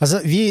 Altså,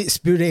 vi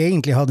burde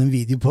egentlig hatt en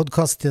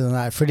videopodcast til den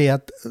her, fordi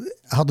at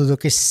hadde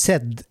dere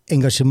sett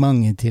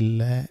engasjementet til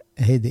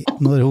Heidi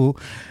når hun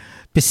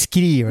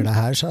beskriver det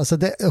her, så, altså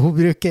hun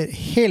bruker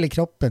hele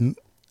kroppen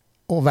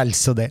og vel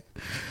så det.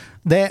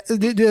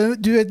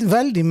 Du et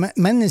veldig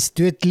menneske,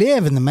 du et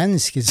levende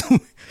menneske som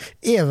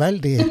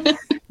veldig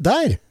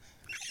der.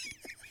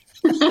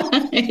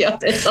 Ja,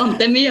 det sant.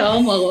 Det mye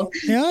armer også.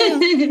 Ja,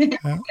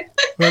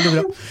 veldig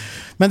bra.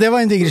 Men det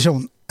var en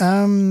digresjon.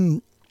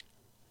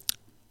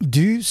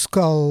 Du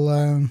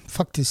skal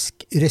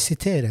faktisk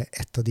resitere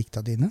et av dikta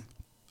dine.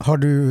 Har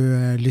du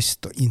lyst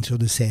til å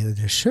introdusere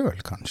det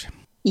selv, kanskje?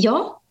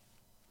 Ja.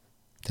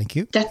 Thank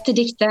you. Dette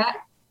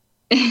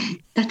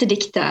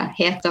diktet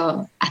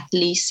heter Et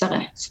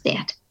lysere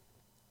sted.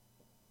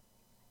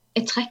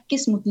 Jeg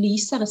trekkes mot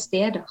lysere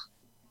steder,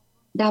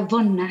 der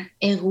vannet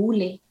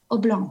rolig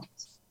og blankt.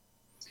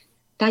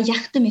 Der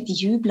hjertet mitt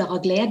jubler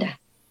av glede,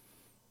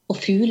 og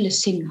fuglene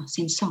synger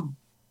sin sang.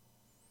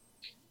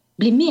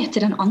 Bli med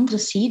til den andre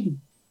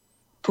siden,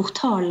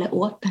 portalen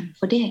åpen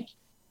for deg.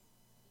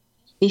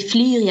 Vi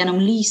flyr gjennom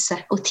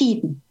lyset og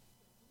tiden,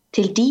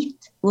 til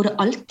dit hvor det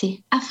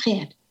alltid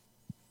fred.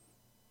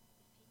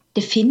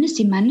 Det finnes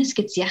i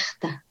menneskets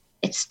hjerte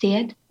et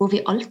sted hvor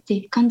vi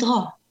alltid kan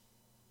dra.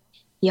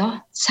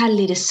 Ja, selv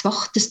i det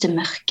svarteste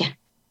mørket.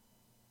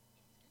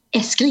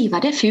 Jeg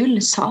skriver det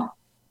fuglene sa.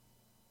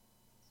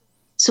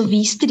 Så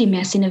viste de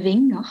med sine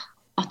vinger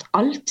at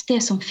alt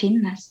det som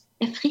finnes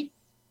fritt.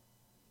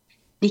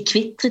 De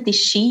kvitret i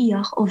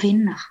skyer og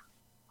vinder.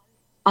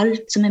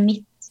 Alt som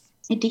mitt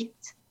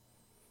ditt.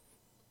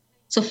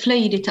 Så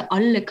fløy de til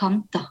alle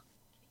kanter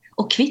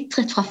og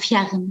kvitret fra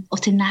fjern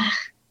og til nær.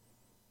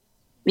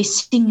 Vi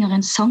synger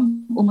en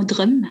sang om å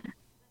drømme,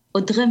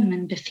 og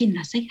drømmen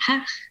befinner seg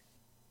her.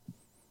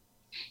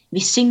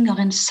 Vi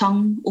synger en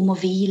sang om å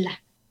hvile.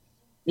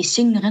 Vi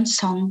synger en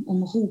sang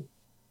om ro.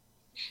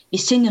 Vi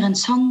synger en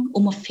sang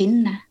om å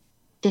finne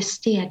det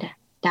stedet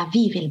der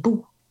vi vil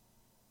bo.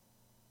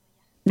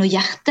 Når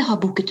hjertet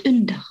har bukket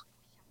under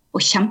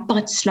og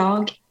kjemper et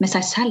slag med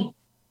seg selv,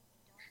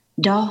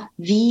 da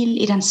hvil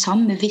i den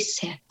samme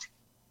visshet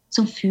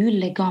som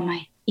fuglene ga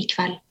meg i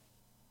kveld.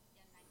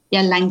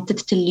 Jeg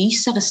lengtet til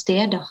lysere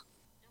steder.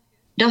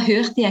 Da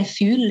hørte jeg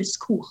fuglenes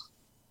kor.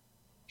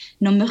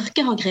 Når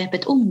mørket har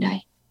grepet om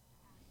deg,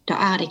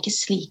 da det ikke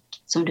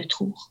slik som du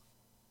tror.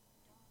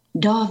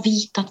 Da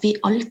vit at vi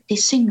alltid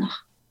synger.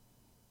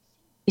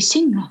 Vi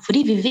synger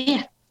fordi vi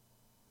vet.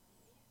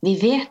 Vi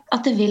vet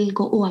at det vil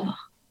gå over.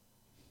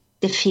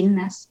 Det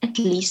finnes et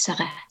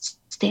lysere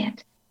sted.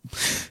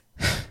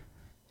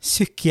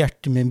 Sykk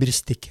hjertet med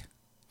bryststikke.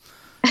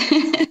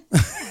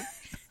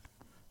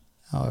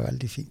 Ja,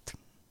 veldig fint.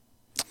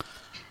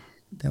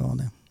 Det var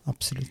det,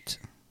 absolutt.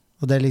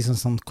 Og det liksom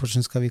sånn,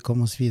 hvordan skal vi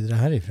komme oss videre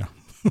herifra?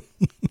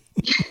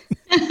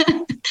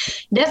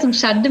 Det som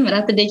skjedde med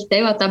dette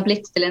diktet jo at det har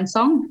blitt til en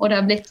sang, og det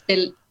har blitt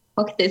til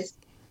faktisk,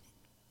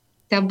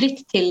 det har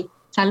blitt til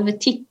selve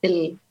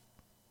titelen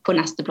på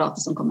neste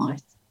plate som kommer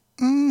ut.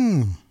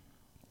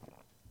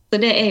 Så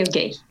det jo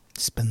gøy.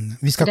 Spennende.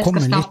 Vi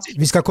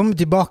skal komme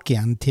tilbake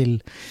igjen til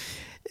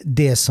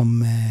det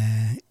som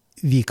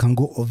vi kan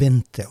gå og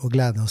vente og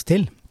glede oss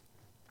til.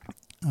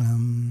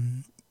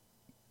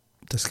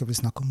 Det skal vi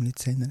snakke om litt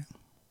senere.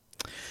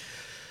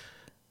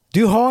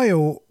 Du har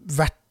jo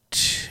vært,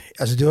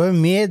 altså du har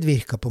jo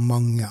medvirket på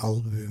mange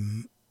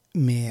album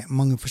med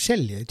mange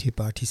forskjellige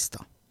typer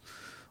artister.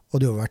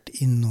 Og du har vært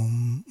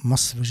innom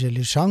masse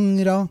forskjellige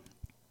genre.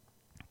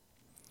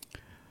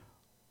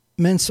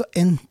 Men så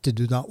endte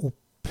du da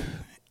opp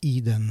i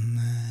den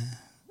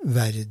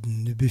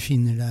verden du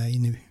befinner deg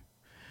i nå.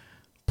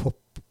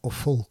 Pop- og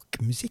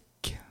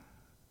folkmusikk.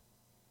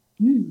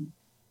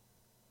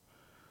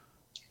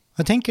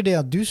 Jeg tenker det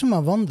at du som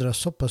har vandret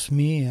såpass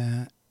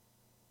mye,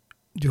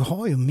 du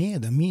har jo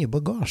med deg mye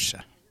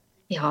bagasje.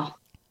 Ja.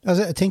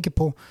 Altså, jeg tenker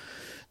på,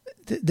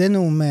 det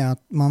noe med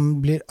at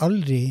man blir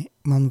aldri,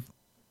 man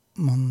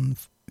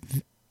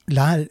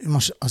lærer,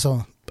 altså,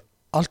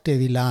 alt det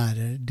vi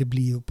lærer, det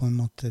blir jo på en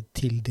måte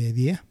til det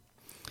vi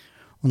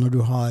Og når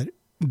du har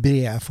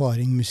bred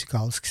erfaring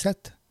musikalsk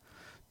sett,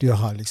 du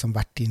har liksom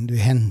vært inn, du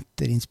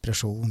henter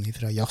inspirasjon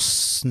fra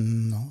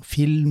jazzen og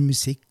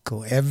filmmusikk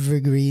og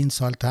evergreens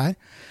og alt det her.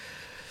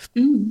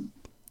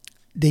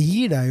 Det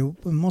gir deg jo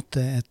på en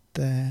måte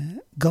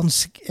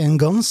en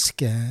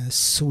ganske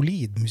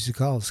solid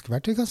musikalsk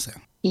verktøykasse.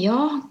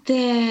 Ja,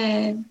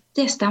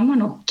 det stemmer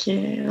nok.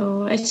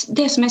 Og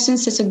det som jeg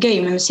synes så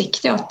gøy med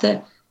musikk, det at det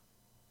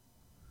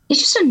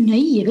ikke så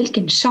nøye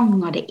hvilken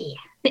sjanger det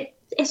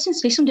jeg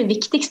synes liksom det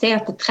viktigste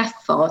at det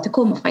treffer, og at det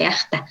kommer fra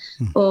hjertet.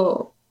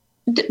 Og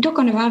da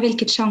kan det være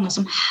hvilket sjanger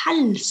som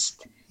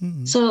helst.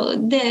 Så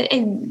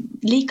jeg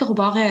liker å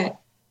bare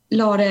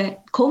la det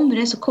komme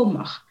det som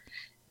kommer.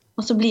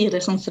 Og så blir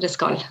det sånn som det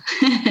skal.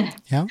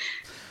 Ja.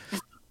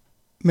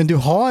 Men du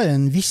har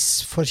en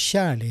viss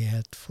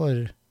forkjærlighet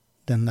for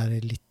den der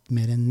litt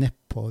mer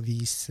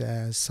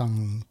neppåvise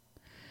sang,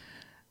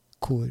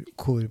 hvor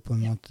på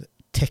en måte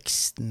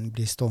teksten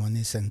blir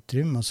stående i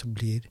sentrum, og så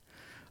blir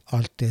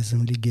alt det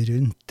som ligger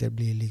rundt, det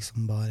blir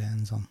liksom bare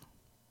en sånn,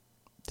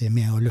 det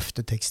med å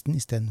løfte teksten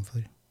i stedet for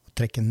å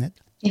trekke den ned.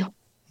 Ja,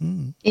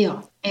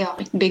 ja,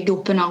 bygge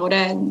opp under, og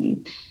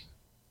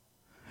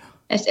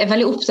jeg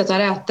veldig opptatt av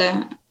det at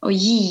å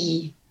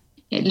gi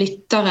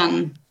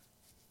lytteren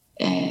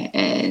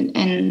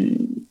en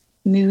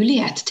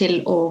mulighet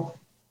til å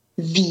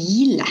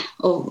hvile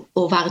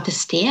og være til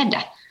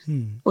stede.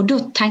 Og da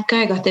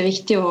tenker jeg at det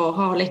viktig å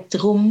ha litt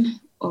rom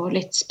og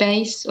litt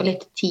space og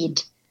litt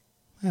tid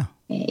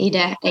i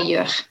det jeg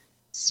gjør.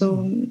 Så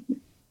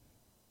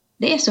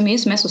det så mye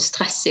som så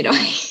stress i dag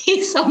i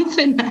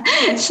samfunnet,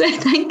 så jeg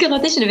tenker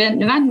at det ikke er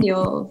nødvendig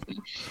å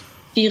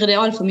fyre det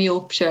alt for mye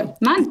opp selv.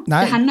 Men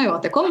det hender jo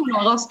at det kommer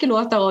noen raske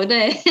låter, og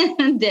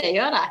det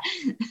gjør det.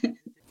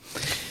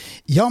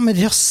 Ja, men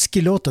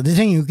raske låter, det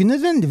trenger jo ikke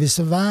nødvendigvis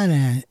å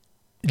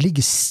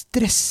ligge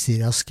stress i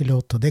raske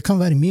låter. Det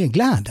kan være mye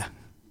glede.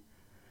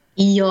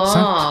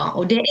 Ja,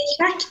 og det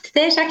kjekt.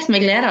 Det kjekt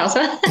med glede,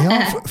 altså. Ja,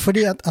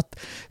 fordi at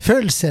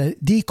følelser,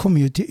 de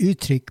kommer jo til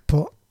uttrykk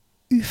på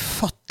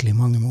ufattelig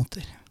mange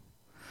måter.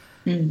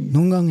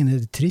 Noen ganger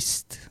det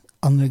trist,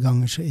 andre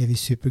ganger så vi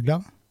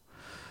superglad.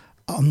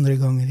 Andre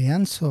ganger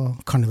igjen så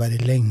kan det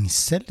være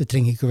lengsel. Det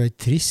trenger ikke å være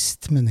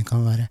trist, men det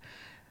kan være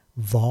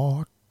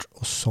vart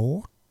og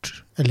sårt,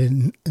 eller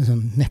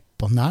sånn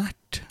nepp og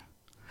nært.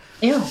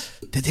 Ja.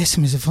 Det det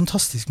som så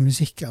fantastisk med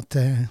musikk, at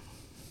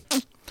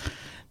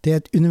det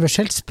et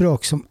universelt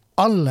språk som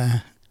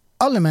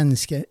alle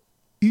mennesker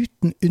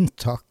uten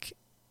unntak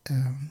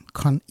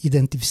kan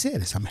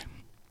identifisere seg med.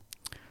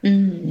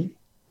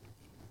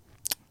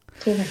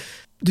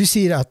 Du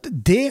sier at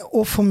det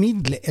å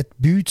formidle et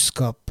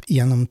budskap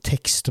gjennom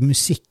tekst og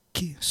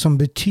musikk som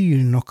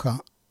betyr noe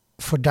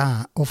for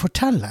deg å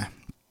fortelle,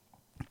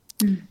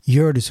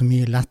 gjør det så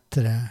mye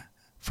lettere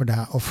for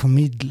deg å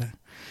formidle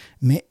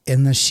med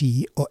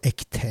energi og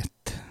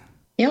ekthet.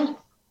 Ja.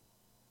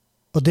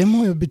 Og det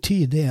må jo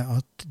bety det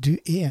at du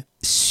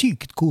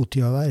sykt god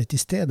til å være til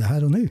stede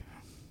her og nå.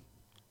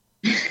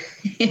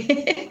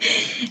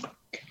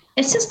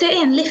 Jeg synes det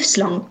en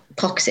livslang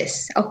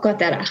praksis, akkurat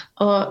det der.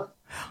 Og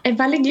jeg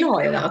veldig glad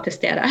i å være til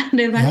stede.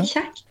 Det veldig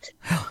kjekt.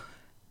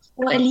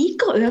 Og jeg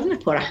liker å øve meg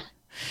på det.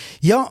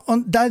 Ja,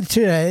 og der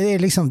tror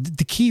jeg liksom,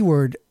 the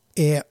keyword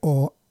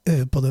å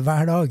øve på det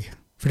hver dag.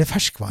 For det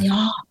ferskvare.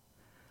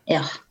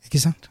 Ja.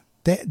 Ikke sant?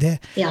 Det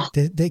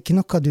ikke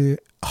noe du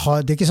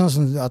har, det ikke sånn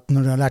som at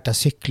når du har lært deg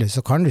sykle,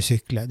 så kan du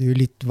sykle. Du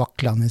litt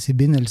vaklende i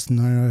begynnelsen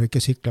når du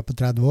ikke syklet på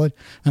 30 år.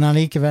 Men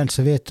allikevel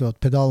så vet du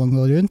at pedalen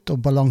går rundt,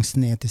 og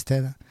balansen til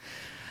stede.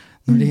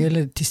 Når det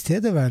gjelder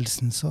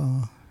tilstedeværelsen, så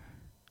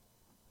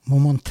må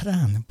man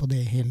trene på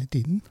det hele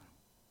tiden.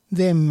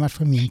 Det i hvert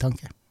fall min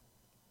tanke.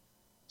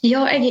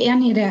 Ja, jeg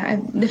enig i det.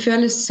 Det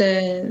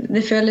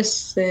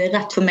føles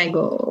rett for meg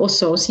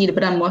også å si det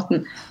på den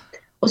måten.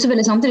 Og så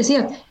vil jeg samtidig si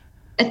at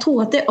jeg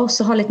tror at det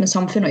også har litt med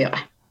samfunnet å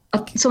gjøre.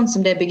 At sånn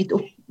som det bygget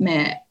opp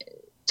med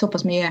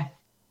såpass mye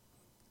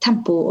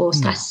tempo og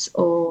stress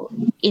og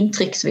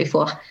inntrykk som vi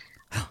får.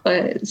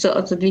 Så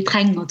at vi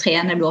trenger å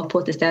trene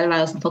på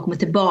tilstedeværelsen for å komme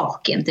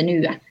tilbake igjen til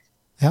nuet.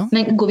 Ja.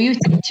 Men går vi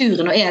ut i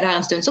naturen og der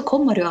en stund, så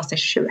kommer du av seg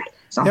selv.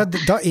 Sant? Ja,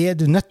 da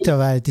du nødt til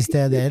å være til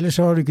stede, ellers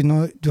har du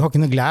har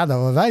ikke noe glede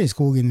av å være i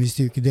skogen hvis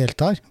du ikke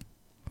deltar.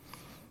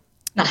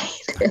 Nei,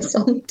 det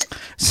sant.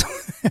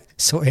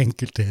 Så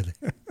enkelt det.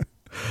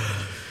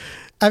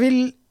 Jeg vil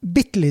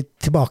bitte litt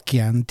tilbake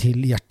igjen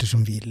til Hjerter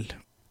som vil.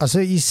 Altså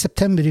i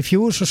september i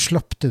fjor så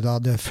slapp du da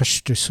det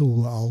første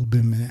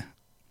soloalbumet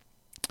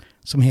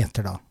som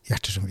heter da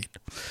Hjerter som vil.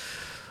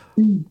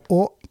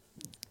 Og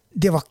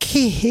det var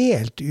ikke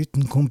helt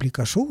uten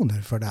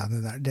komplikasjoner for deg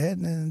det der.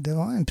 Det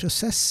var en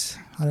prosess,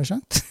 har jeg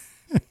skjønt?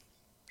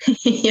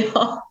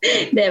 Ja,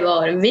 det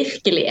var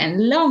virkelig en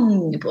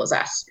lang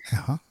prosess.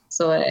 Jaha.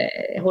 Så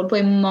jeg holdt på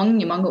i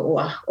mange, mange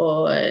år,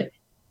 og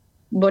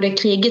både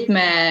kriget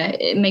med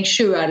meg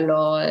selv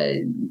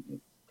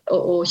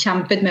og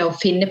kjempet med å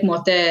finne på en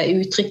måte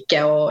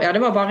uttrykket, og ja, det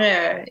var bare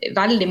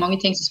veldig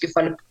mange ting som skulle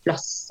falle på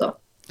plass, og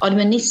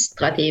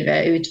administrative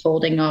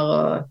utfordringer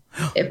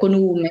og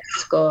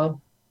økonomisk, og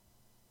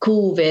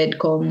covid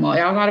kom, og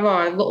ja, det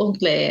var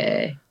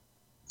ordentlig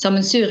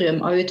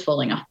sammensurium av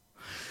utfordringer.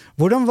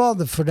 Hvordan var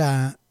det for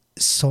deg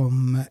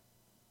som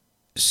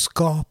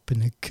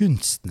skapende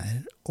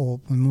kunstner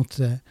å på en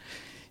måte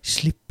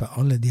slippe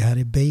alle de her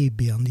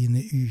babyene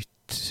dine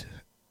ut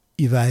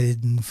i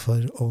verden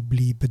for å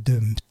bli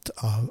bedømt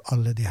av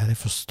alle de her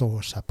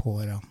forstår seg på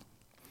hverandre,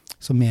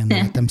 som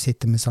mener at de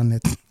sitter med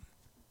sannheten?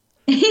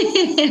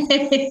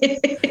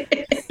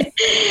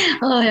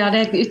 Ja,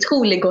 det et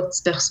utrolig godt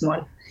spørsmål.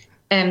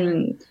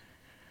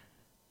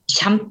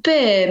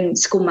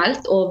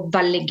 Kjempeskummelt og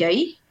veldig gøy,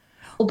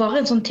 og bare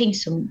en sånn ting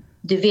som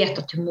du vet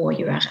at du må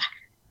gjøre.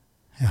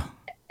 Ja.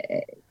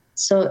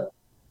 Så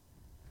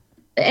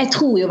jeg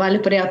tror jo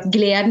veldig på det at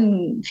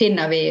gleden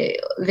finner vi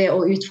ved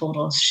å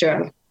utfordre oss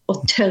selv,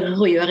 og tørre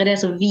å gjøre det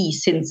som vi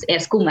synes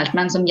skummelt,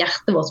 men som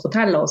hjertet vårt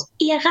forteller oss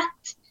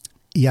rett.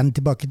 Igjen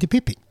tilbake til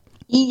Pippi.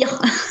 Ja.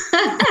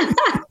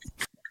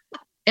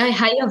 Jeg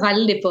heier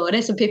veldig på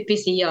det som Pippi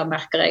sier,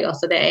 merker jeg.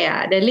 Altså,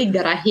 det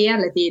ligger der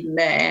hele tiden.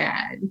 Det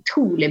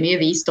utrolig mye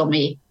visdom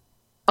i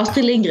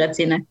Astrid Lindgren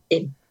sine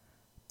inn.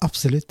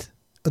 Absolutt.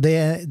 Og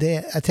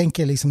jeg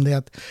tenker liksom det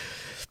at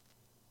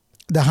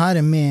det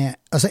her med,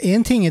 altså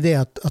en ting det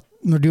at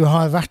når du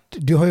har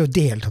jo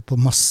deltatt på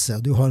masse,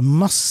 og du har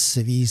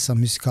massevis av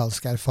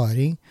musikalsk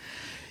erfaring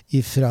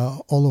fra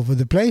all over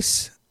the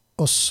place,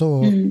 og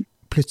så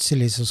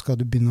plutselig så skal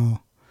du begynne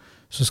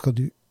hva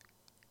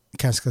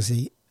skal jeg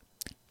si,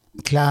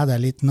 klæ deg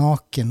litt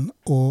naken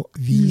og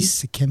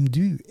vise hvem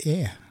du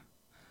Ja.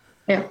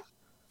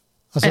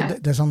 Altså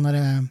det sånn der,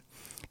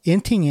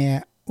 en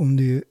ting om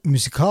du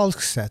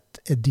musikalsk sett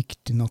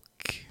dyktig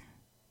nok.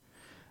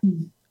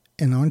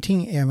 En annen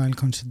ting vel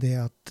kanskje det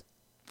at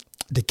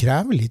det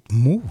krever litt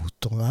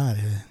mot å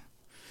være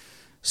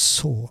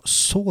så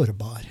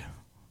sårbar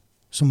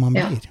som man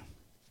blir.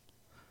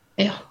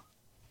 Ja.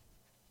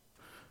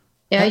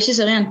 Jeg ikke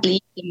så rent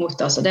lite mot,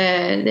 altså. Det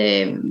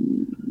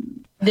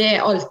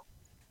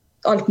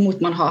alt mot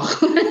man har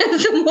som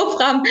må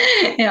frem.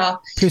 Ja.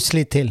 Pluss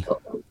litt til.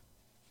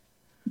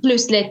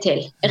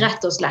 Rett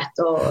og slett.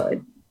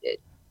 Og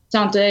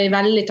jeg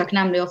veldig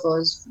takknemlig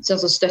for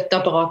sånn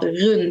støtteapparatet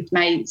rundt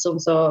meg, som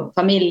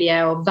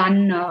familie og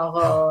venner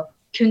og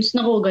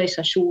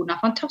kunstnerorganisasjoner.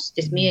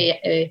 Fantastisk mye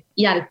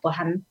hjelp å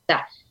hente.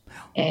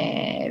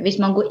 Hvis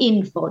man går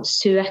inn for å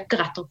søke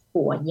etter å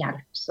få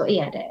hjelp, så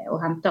det å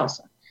hente,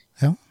 altså.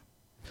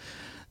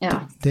 Ja.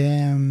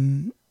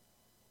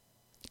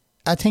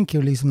 Jeg tenker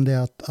jo liksom det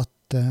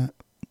at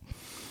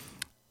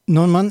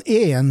når man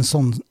i en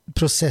sånn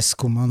prosess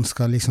hvor man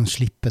skal liksom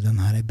slippe den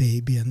her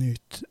babyen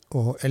ut,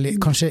 eller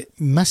kanskje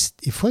mest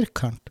i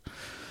forkant,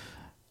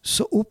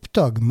 så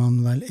oppdager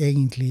man vel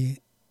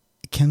egentlig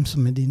hvem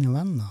som dine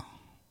venner,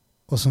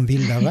 og som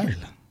vil deg vel.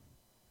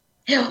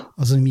 Ja.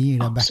 Og som gir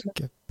deg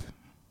backup.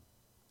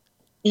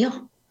 Ja.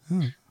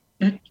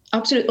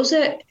 Absolutt. Og så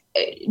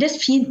det så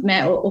fint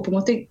med å på en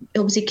måte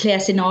kle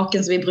seg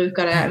naken, som vi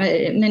bruker det,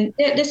 men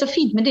det så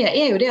fint med det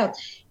jo det at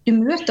du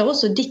møter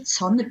også ditt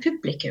sanne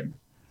publikum.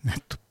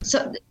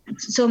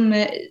 Som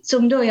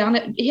da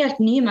gjerne helt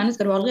nye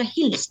mennesker du aldri har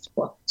hilst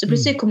på, så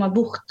plutselig kommer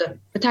bort og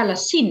forteller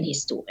sin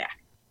historie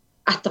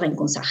etter en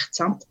konsert,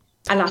 sant?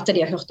 Eller etter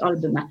de har hørt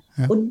albumet.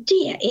 Og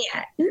det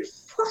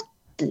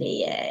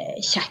ufattelig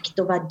kjekt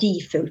og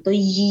verdifullt og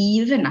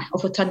givende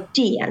å få ta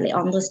del i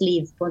andres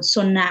liv på en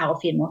så nær og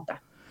fin måte.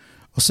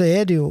 Og så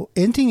det jo,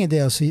 en ting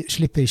det å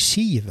slippe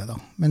skive da,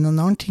 men en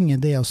annen ting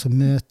det å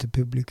møte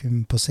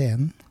publikum på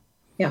scenen.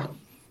 Ja.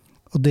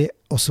 Og det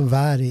også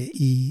være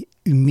i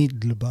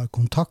umiddelbar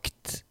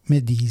kontakt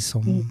med de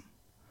som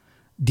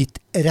ditt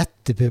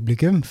rette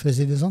publikum, for å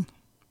si det sånn.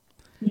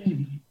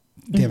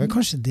 Det vel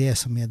kanskje det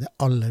som det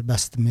aller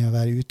beste med å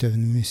være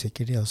utøvende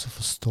musiker, det å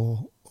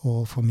forstå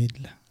og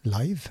formidle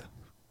live.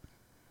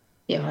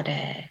 Ja,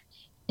 det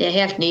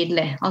helt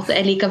nydelig. Altså,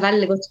 jeg liker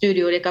veldig godt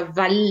studio, jeg liker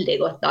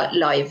veldig godt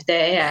live.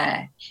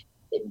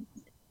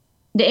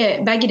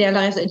 Begge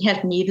deler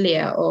helt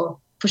nydelige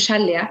og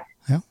forskjellige.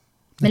 Ja.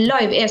 Men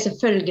live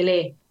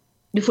selvfølgelig,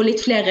 du får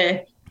litt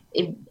flere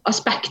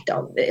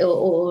aspekter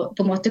og på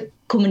en måte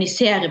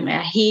kommunisere med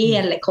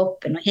hele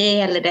kroppen og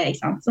hele det, ikke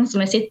sant? Sånn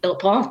som jeg sitter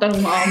og prater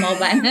om armer og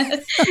bein.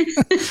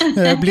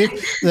 Jeg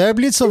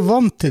blitt så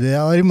vant til det,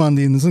 armene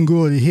dine som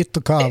går i hit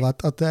og kav,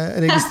 at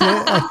jeg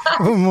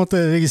på en måte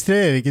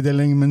registrerer ikke det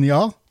lenger, men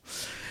ja.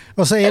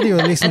 Og så det jo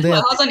liksom det...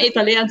 Jeg har sånne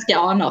italienske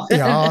aner.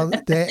 Ja,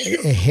 det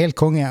helt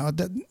konge.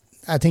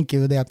 Jeg tenker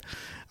jo det at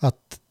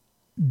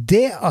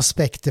det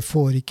aspektet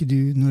får ikke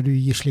du når du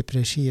gir slipp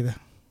skive.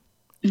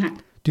 Nei.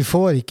 Du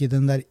får ikke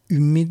den der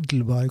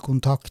umiddelbare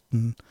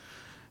kontakten.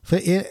 For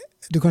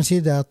du kan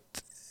si det at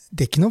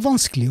det ikke noe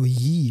vanskelig å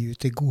gi ut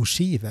en god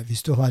skive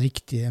hvis du har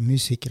riktige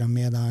musikere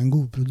med deg, en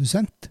god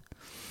produsent.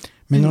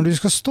 Men når du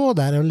skal stå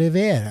der og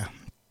levere,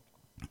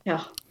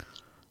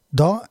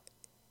 da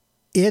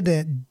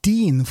det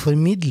din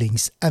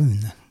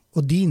formidlingsevne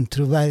og din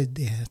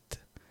troverdighet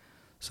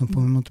som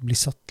på en måte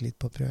blir satt litt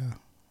på prøve.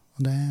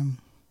 Og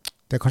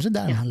det kanskje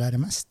der man lærer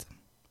mest.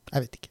 Jeg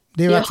vet ikke.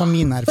 Det jo i hvert fall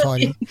min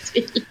erfaring.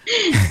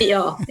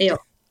 Ja.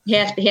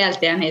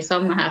 Helt enig,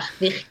 samme her.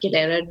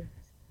 Virkelig.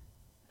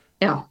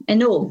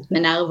 Enormt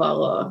med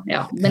nerver.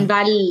 Men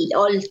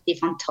alltid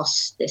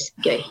fantastisk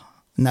gøy.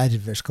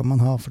 Nerver skal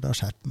man ha, for da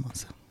skjerper man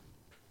seg.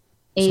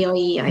 Ja.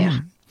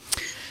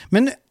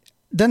 Men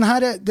den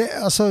her,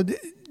 altså,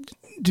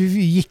 du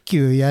gikk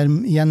jo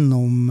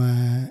gjennom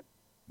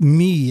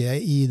mye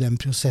i den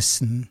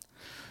prosessen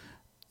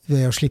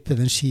ved å slippe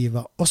den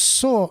skiva. Og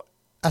så,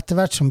 etter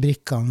hvert som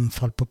brikkene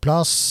falt på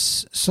plass,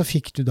 så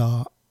fikk du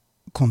da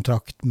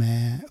kontrakt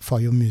med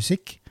Fayo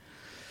Music.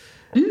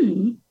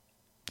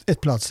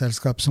 Et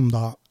plateselskap som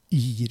da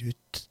gir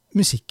ut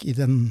musikk i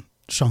den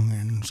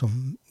sjangeren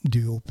som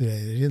du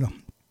opererer i da.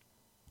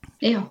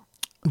 Ja.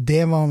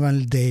 Det var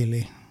vel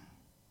deilig.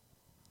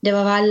 Det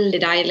var veldig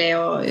deilig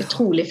og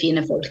utrolig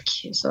fine folk.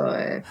 Så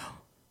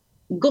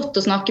godt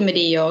å snakke med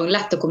de og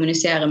lett å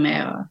kommunisere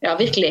med. Og, ja,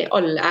 virkelig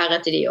all ære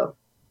til de. Og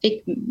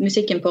fikk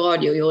musikken på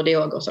radio gjorde de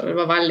også. Så det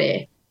var veldig,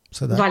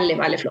 veldig,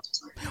 veldig flott.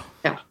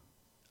 Ja.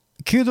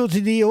 Kudo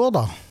til de også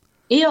da.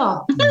 Ja.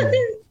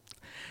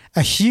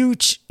 A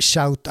huge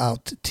shout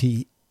out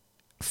til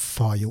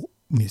Fayo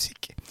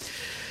Music.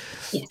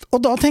 Yes.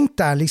 Og da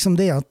tenkte jeg liksom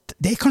det at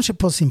det kanskje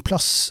på sin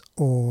plass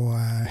å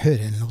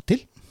høre en låt til.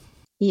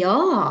 Ja,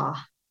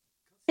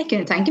 jeg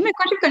kunne tenke meg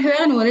kanskje vi kan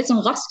høre noe litt sånn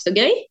raskt og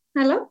gøy,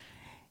 eller?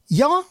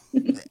 Ja,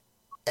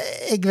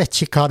 jeg vet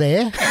ikke hva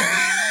det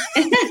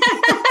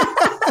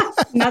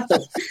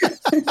Nettopp.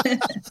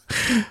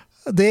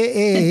 Det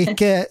er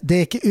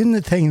ikke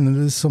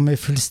undertegnede som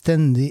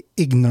fullstendig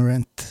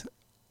ignorant.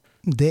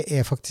 Det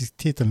faktisk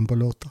titelen på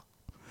låta.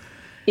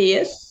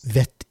 Yes.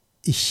 Vet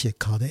ikke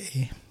hva det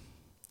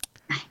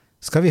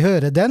Skal vi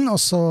høre den, og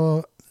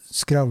så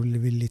skravler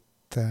vi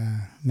litt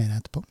mer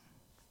etterpå?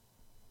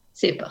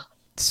 Super.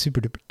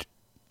 Superdupert.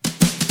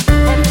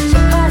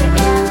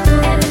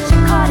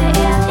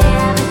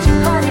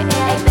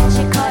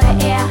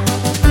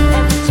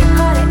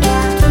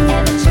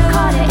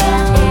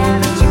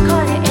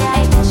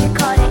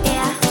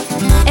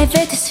 Jeg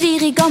vet det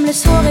svir I gamle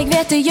sår, jeg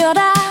vet det gjør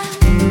det.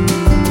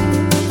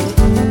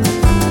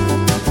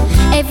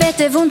 Jeg vet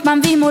det vondt,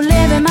 men vi må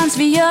leve mens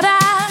vi gjør det.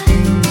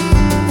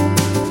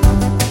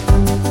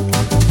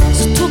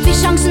 Så tok vi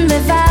sjansen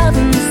ved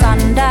verdens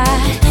ende.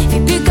 Vi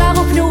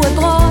bygger opp noe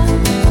bra.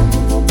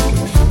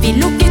 Vi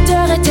lukket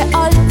dører til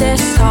alt det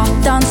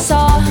Satan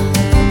sa.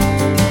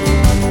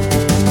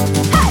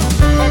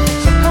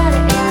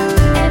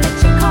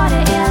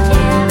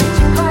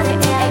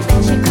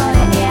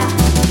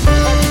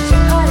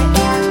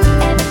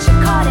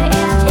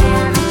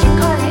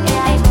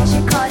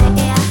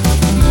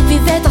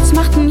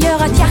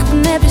 At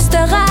hjertene blir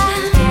større.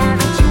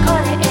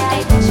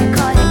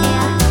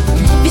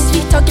 Hvis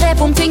vi tar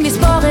grep om ting, hvis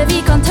bare vi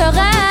kan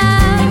tørre.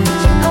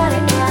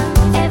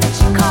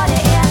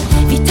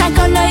 Vi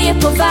tenker nøye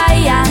på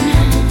veien,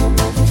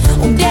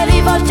 om det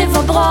vi valgte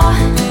var bra.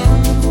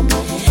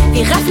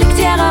 Vi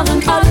reflekterer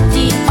rundt alt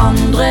de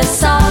andre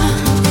sa.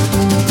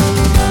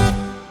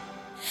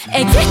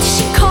 Jeg vet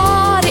ikke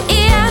hva det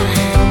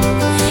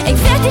Jeg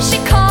vet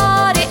ikke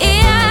hva det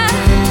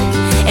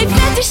Jeg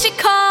vet ikke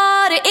hva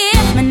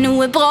men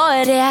noe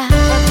bra det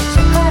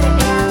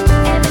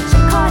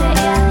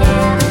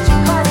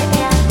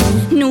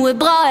Noe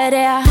bra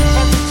det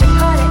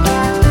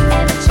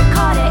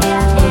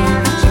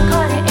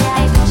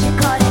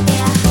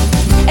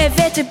Jeg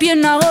vet det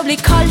begynner å bli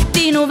kaldt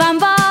I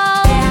november.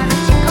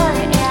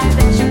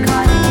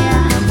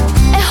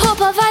 Jeg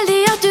håper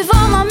veldig at du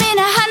varmer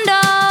mine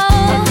hender.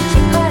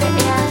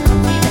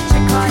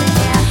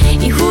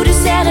 I hodet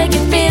ser jeg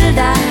et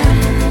bilde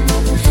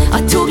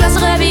av 2 glass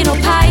rødvin og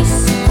peis.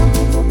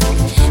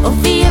 Og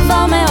vi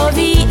varme og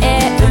vi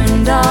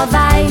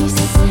underveis.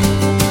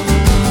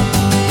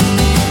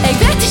 Jeg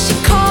vet ikke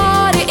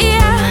hva det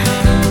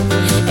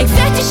Jeg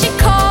vet ikke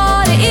hva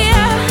det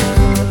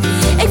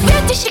Jeg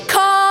vet ikke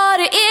hva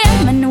det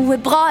men noe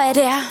bra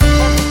det. Jeg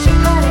vet ikke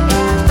hva det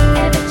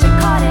Jeg vet ikke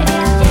hva det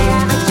Jeg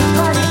vet ikke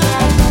hva det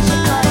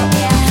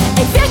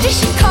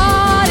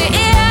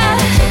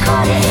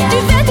Du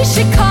vet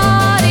ikke hva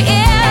det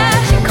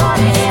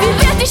Vi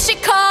vet ikke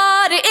hva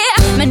det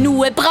men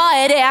noe bra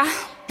det.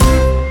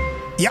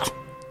 Ja,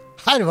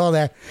 her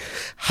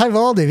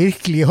var det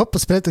virkelig hopp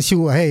og sprett og tjo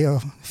og hei,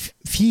 og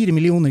 4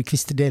 millioner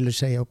kvister deler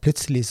seg, og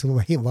plutselig så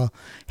var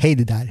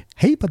Heidi der.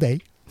 Hei på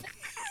deg!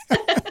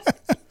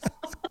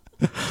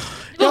 Det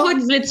var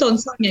faktisk litt sånn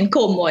sangen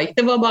kom også.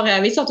 Det var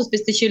bare, vi satt og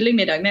spiste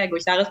kyllingmiddag, meg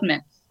og kjæresten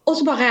min, og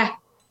så bare,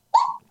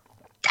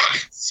 der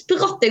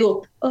spratt jeg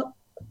opp, og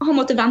han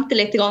måtte vente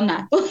litt grann,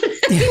 og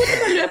jeg måtte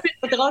bare løpe ut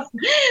på terrassen.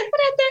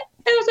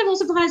 Og jeg var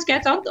så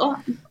forelsket, sant? Og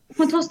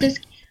fantastisk.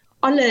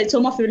 Alle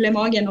sommerfulle I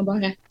magen og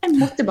bare, jeg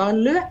måtte bare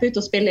løpe ut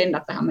og spille inn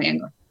dette her med en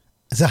gang.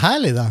 Så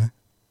herlig da.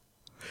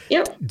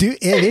 Ja. Du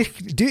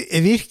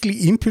virkelig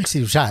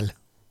impulsiv selv.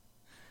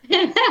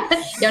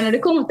 Ja, når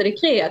det kommer til det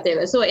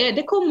kreative, så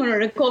det kommer når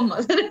det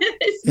kommer.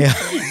 Ja,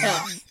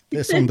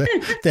 det sånn det.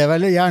 Det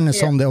veldig gjerne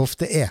sånn det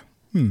ofte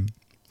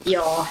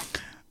Ja.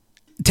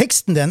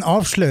 Teksten den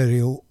avslører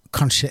jo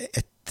kanskje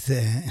et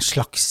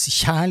slags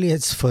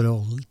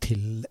kjærlighetsforhold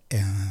til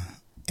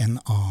en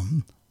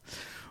annen.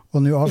 Og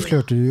nå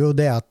avslørte du jo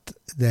det at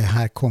det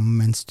her kom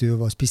mens du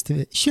var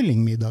spiste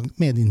kyllingmiddag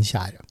med din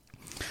kjære.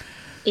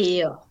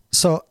 Ja.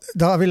 Så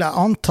da vil jeg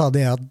anta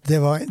det at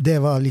det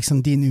var liksom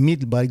din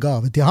umiddelbare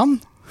gave til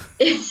han?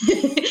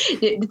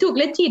 Det tok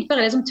litt tid før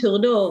jeg liksom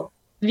turde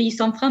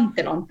vise han frem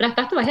til han. For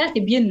dette var helt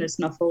i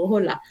begynnelsen av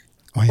forholdet.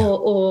 Ja.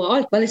 Og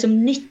alt var liksom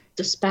nytt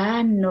og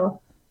spennende og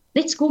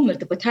litt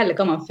skummelt å fortelle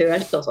hva man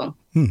følte og sånn.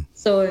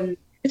 Så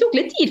det tok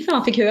litt tid før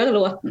han fikk høre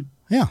låten.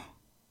 Ja.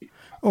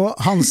 Og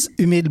hans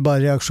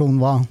umiddelbare reaksjon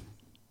var?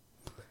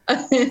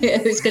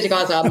 Jeg husker ikke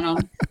hva han sa, men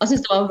han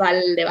syntes det var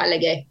veldig, veldig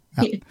gøy.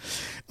 Ja.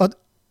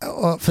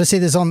 Og for å si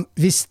det sånn,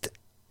 hvis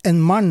en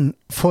mann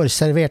får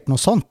servert noe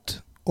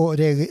sånt og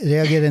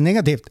reagerer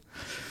negativt,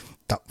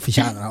 da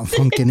fortjener han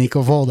fanken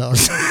ikke å få det,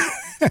 altså.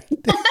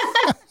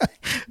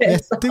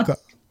 Vet du hva?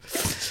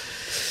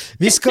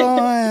 Vi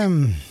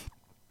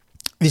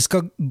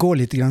skal gå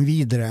litt grann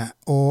videre,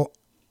 og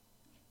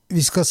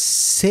vi skal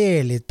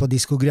se litt på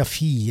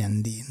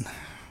diskografien din.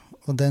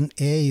 Og den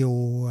jo...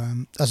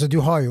 Altså, du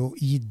har jo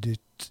gitt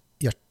ut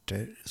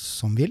Hjerter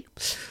som vil.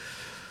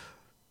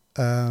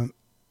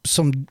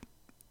 Som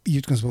i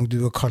utgangspunktet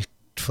du har kalt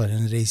for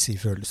en reise i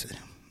følelser.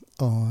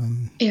 Og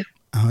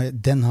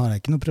den har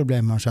jeg ikke noe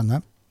problem med å skjønne.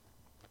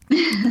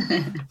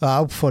 Og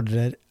jeg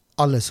oppfordrer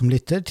alle som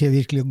lytter til å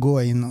virkelig gå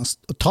inn og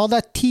ta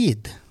deg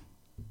tid.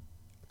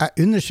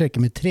 Jeg understreker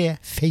med 3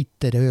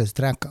 feite røde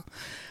streker.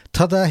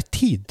 Ta deg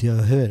tid til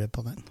å høre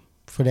på den.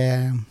 For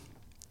det,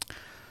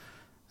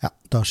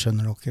 da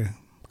skjønner dere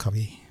hva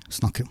vi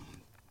snakker om.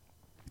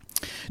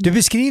 Du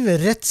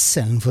beskriver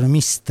redselen for å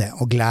miste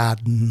og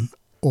gleden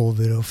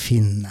over å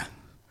finne.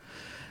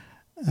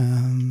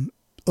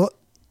 Og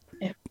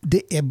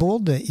det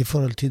både i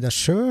forhold til deg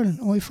selv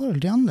og i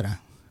forhold til andre.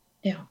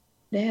 Ja,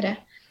 det det.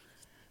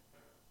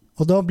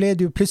 Og da ble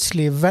du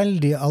plutselig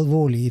veldig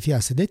alvorlig i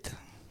fjeset ditt.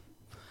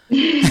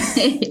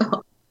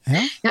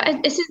 Ja,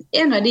 jeg synes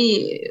en av de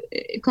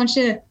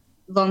kanskje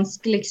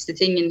vanskeligste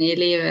tingene i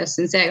livet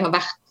synes jeg har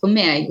vært for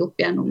meg opp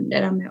igjennom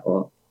det der med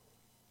å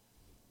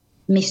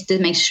miste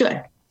meg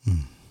selv.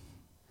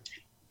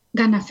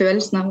 Denne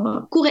følelsen av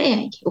hvor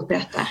jeg oppi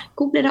dette?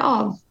 Hvor ble det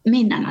av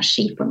min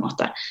energi på en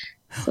måte?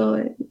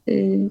 Så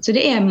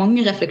det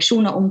mange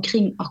refleksjoner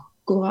omkring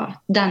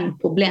akkurat den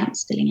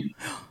problemstillingen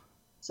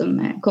som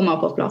kommer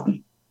på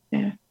platen.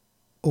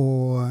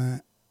 Og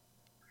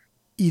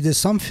i det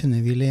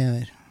samfunnet vi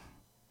lever,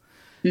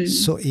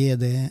 så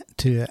det,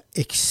 tror jeg,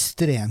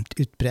 ekstremt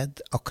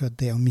utbredd akkurat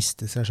det å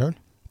miste seg selv.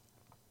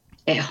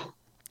 Ja.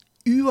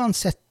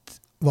 Uansett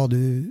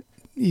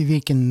i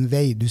hvilken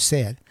vei du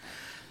ser,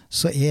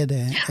 så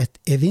det et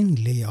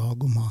evinnelig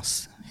jag og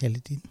mas hele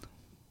tiden.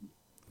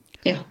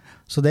 Ja.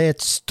 Så det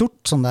et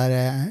stort sånn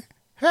der,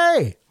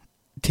 hei,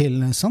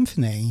 til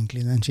samfunnet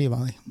egentlig, den skiva.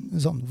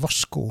 Sånn,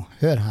 varsko,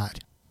 hør her.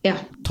 Ja.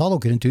 Ta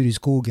dere en tur i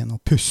skogen og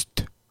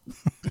pust.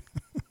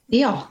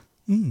 Ja.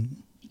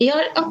 Ja,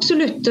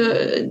 absolutt.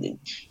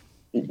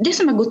 Det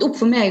som har gått opp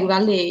for meg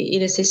veldig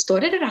i det siste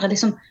år, det der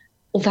liksom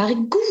å være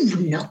god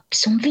nok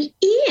som vi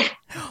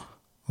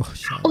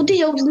og det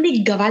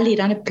ligger veldig i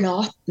denne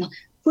platen.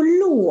 Få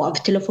lov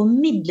til å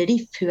formidle de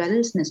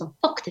følelsene som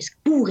faktisk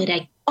bor i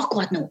deg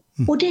akkurat nå.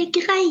 Og det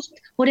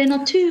greit, og det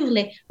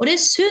naturlig, og det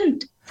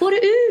sunt. Få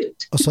det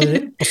ut! Og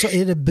så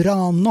det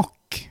bra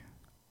nok.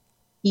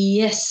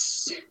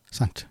 Yes.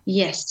 Sant?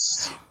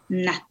 Yes,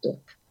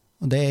 nettopp.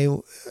 Og det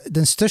jo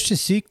den største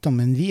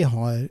sykdommen vi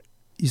har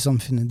i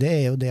samfunnet, det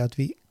jo det at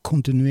vi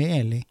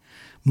kontinuerlig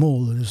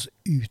måler oss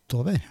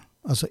utover,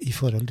 altså i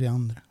forhold til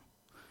andre.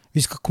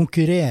 Vi skal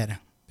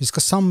konkurrere, vi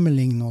skal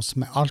sammenligne oss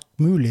med alt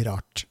mulig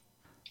rart.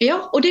 Ja,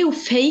 og det jo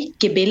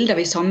fake bilder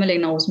vi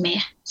sammenligner oss med.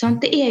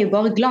 Sant? Det jo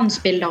bare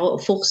glansbilder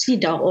og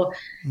forsider, og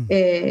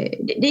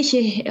det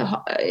ikke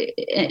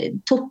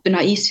toppen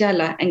av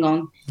isfjellet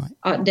engang,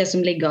 det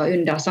som ligger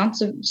under. Sant?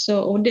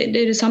 Og det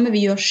det samme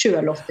vi gjør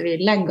selv ofte, vi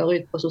legger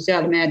ut på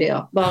sosiale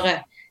medier,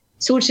 bare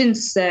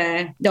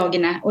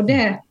solskinnsdagene. Og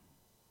det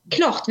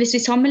klart, hvis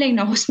vi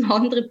sammenligner oss med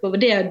andre på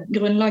det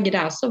grunnlaget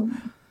der, så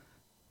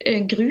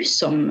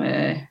grusom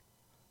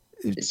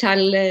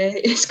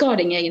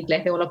selvskading egentlig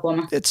vi holder på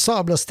med. Et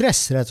sabla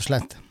stress, rett og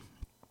slett.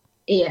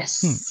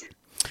 Yes.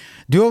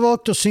 Du har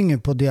valgt å synge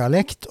på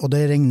dialekt, og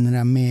det regner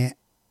jeg med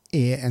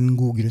en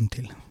god grunn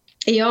til.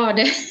 Ja,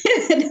 det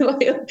var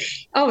jo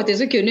av og til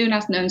så kunne jeg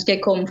nesten ønske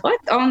jeg kom fra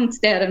et annet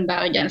sted enn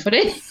Bergen, for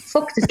det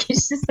faktisk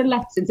ikke så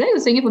lett, synes jeg,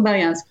 å synge på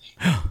bergensk.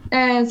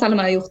 Selv om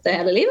jeg har gjort det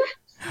hele livet.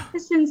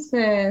 Jeg synes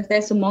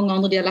det så mange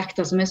andre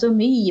dialekter som så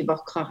mye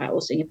vakrere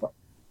å synge på.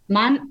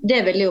 Men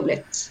det ville jo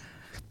blitt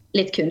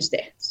litt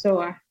kunstig. Så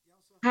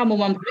her må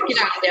man bruke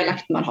den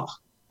dialekten man har.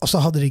 Og så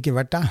hadde det ikke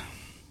vært det?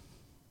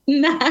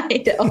 Nei,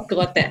 det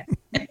akkurat det.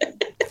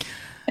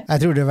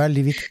 Jeg tror det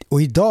veldig viktig. Og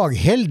i dag,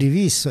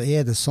 heldigvis, så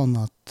det sånn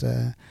at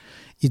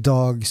i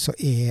dag så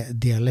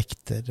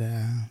dialekter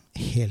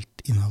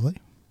helt innover.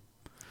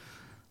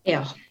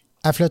 Ja.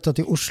 Jeg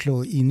flyttet til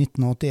Oslo i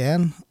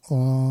 1981,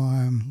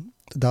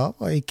 og da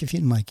var ikke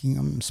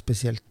filmmarking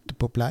spesielt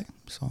populær.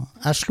 Så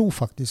jeg slo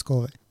faktisk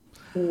over.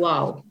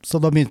 Wow. Så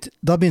da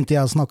begynte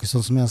jeg å snakke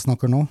sånn som jeg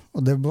snakker nå,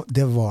 og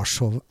det var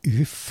så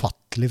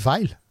ufattelig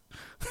feil.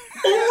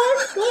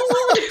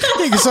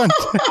 Ikke sant?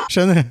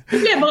 Skjønner du?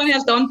 Det ble bare en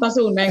helt annen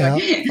person med en gang.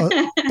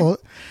 Ja,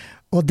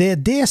 og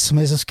det det som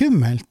så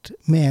skummelt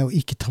med å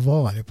ikke ta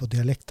vare på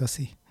dialekta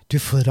si. Du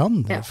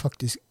forandrer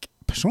faktisk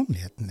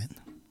personligheten din.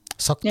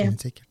 Sakte, men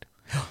sikkert.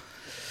 Ja.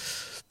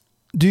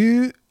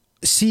 Du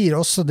sier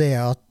også det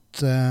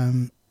at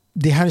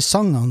de her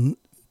sangene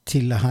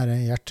til det her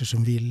Hjerter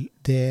som vil,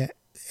 det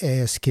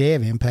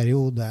skrevet i en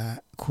periode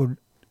hvor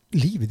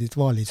livet ditt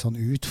var litt sånn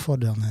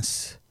utfordrende.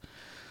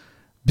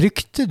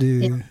 Brukte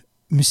du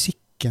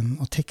musikken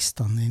og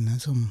tekstene dine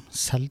som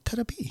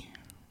selvterapi?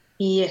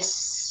 Yes,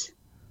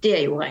 det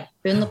gjorde jeg,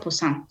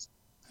 100%.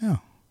 Ja.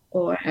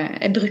 Og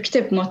jeg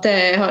brukte på en måte,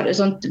 jeg hadde et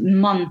sånt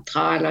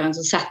mantra eller en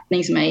sånn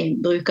setning som jeg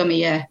bruker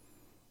mye,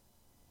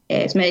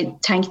 som jeg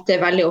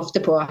tenkte veldig ofte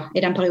på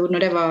i den perioden,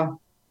 og det var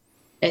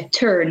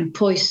turn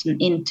poison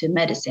into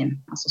medicine,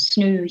 altså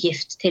snu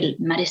gift til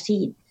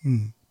medisin.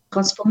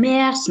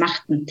 Transformer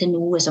smerten til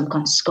noe som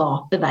kan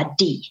skape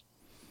verdi.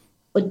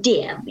 Og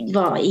det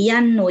var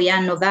igjen og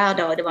hver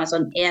dag, og det var en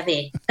sånn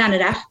evig, den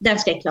der, den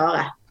skal jeg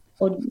klare.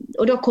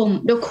 Og da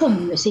kom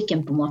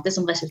musikken på en måte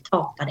som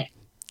resultat av det.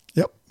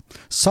 Ja,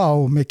 sa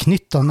hun med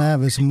knyttet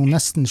neve som hun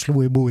nesten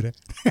slo i bordet.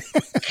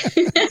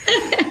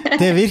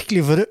 Det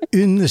virkelig for å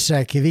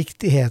understreke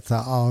viktigheten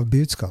av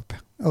budskapet.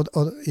 Og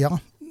ja,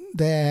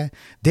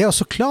 det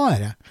også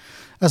klare.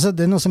 Altså,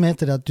 det noe som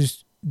heter at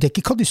det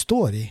ikke hva du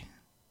står i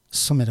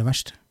som det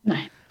verste.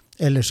 Nei.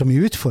 Eller som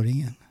i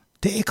utfordringen.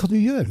 Det hva du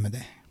gjør med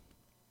det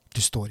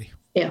du står i.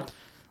 Ja.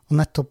 Og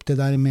nettopp det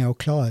der med å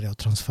klare å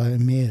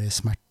transformere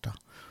smerter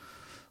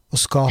og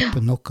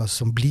skape noe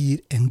som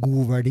blir en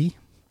god verdi.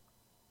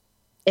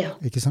 Ja.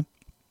 Ikke sant?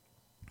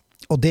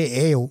 Og det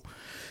jo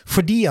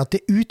fordi at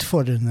det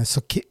utfordrende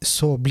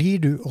så blir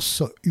du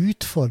også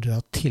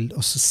utfordret til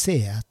å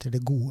se etter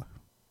det gode.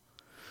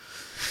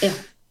 Ja,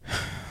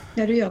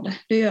 du gjør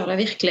det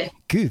virkelig.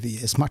 Gud,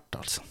 vi smart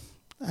altså.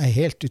 Det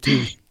helt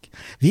utrolig.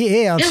 Vi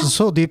altså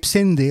så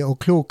dypsindige og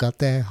kloke at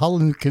det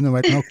halven kunne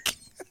vært nok.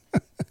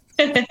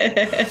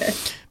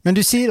 Men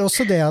du sier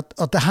også det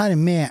at det her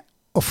med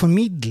å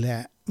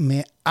formidle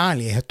med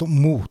ærlighet og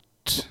mot,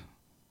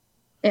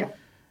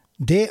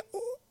 det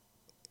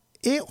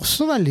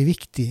også veldig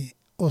viktig,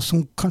 og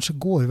som kanskje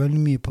går veldig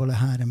mye på det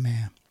her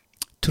med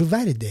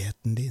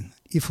troverdigheten din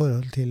i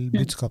forhold til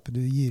budskapet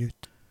du gir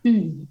ut.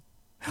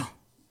 Ja.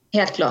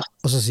 Helt klart.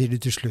 Og så sier du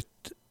til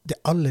slutt, det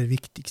aller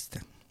viktigste,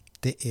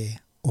 det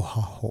å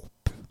ha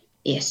håp.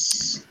 Yes.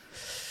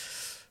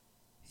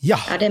 Ja,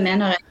 det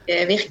mener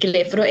jeg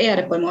virkelig, for da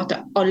det på en måte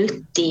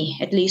alltid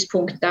et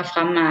lyspunkt der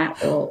fremme,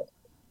 og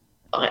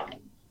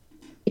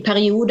i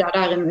perioder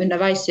der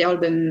underveis i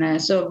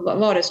albumet så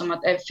var det som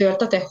at jeg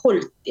følte at jeg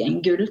holdt i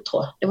en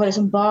gulltråd. Det var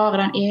liksom bare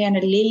den ene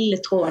lille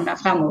tråden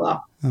der fremover.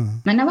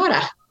 Men den var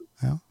der.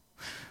 Ja.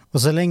 Og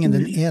så lenge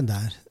den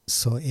der,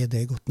 så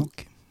det godt nok.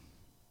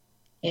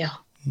 Ja.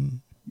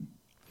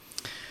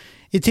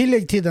 I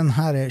tillegg til den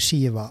her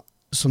skiva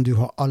som du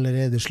har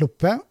allerede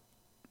sluppet,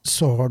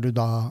 så har du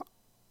da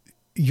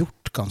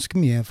gjort ganske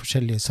mye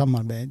forskjellige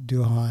samarbeid.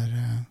 Du har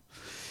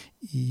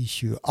i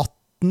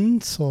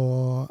 2018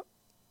 så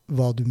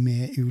var du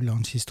med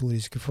Ulands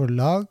historiske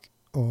forlag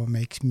og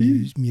Makes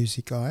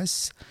Music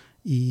AS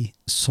i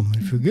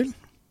Sommerfugl.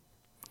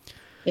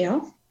 Ja.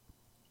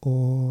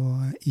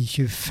 Og i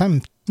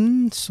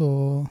 2015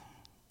 så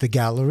The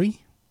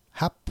Gallery,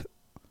 HAP,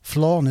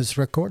 Flawless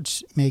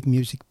Records, Make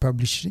Music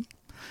Publishing.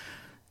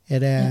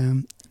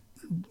 Det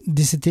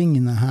disse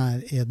tingene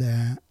her,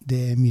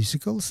 det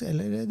musicals,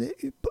 eller det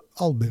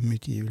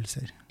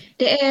albumutgivelser?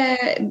 Det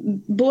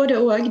både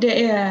og. Det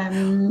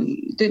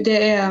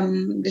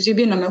hvis vi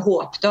begynner med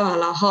håp, da,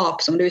 eller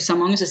hap, som du sa,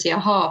 mange som sier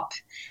hap.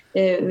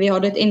 Vi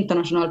hadde et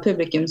internasjonalt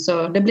publikum,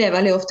 så det ble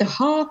veldig ofte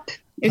hap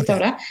ut av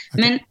det.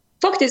 Okay. Men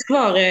faktisk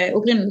var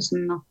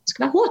opprinnelsen at det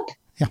skulle være håp.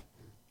 Ja.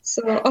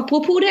 Så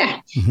apropos det,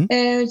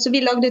 så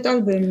vi lagde et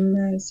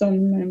album som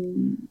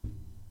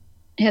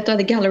heter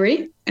The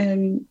Gallery,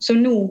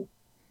 som nå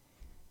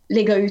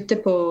ligger ute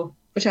på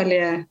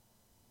forskjellige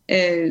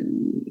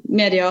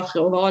medier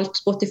overalt,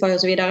 Spotify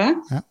og så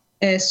videre,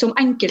 som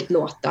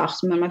enkeltlåter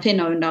som man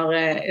finner under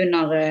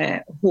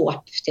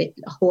HAAP.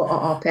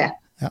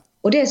 Ja.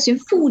 Og det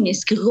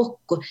symfonisk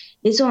rock, og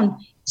litt sånn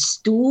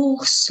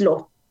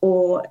storslått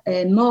og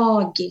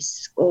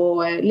magisk,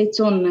 og litt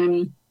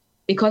sånn,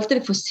 vi kalte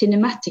det for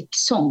cinematic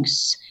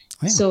songs.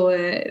 Ja. Så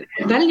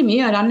veldig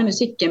mye av denne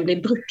musikken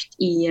blir brukt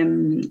i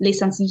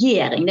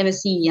lisensiering, det vil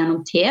si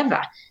gjennom TV.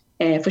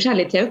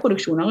 Forskjellige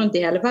TV-produksjoner rundt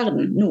i hele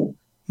verden nå.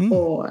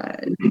 Og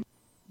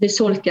det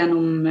solgt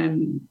gjennom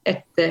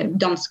et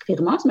dansk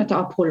firma som heter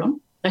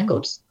Apollon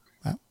Records.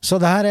 Ja. Så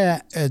det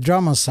her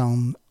Drama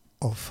Sound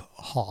of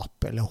Hap,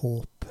 eller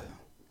Håp.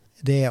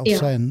 Det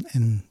også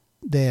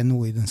det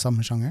noe i den samme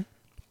sjangeren?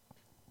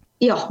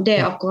 Ja,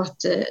 det akkurat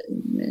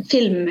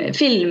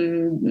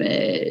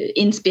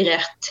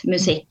filminspirert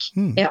musikk.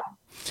 Ja.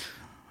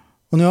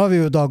 Og nå har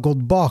vi jo da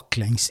gått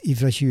baklengs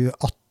fra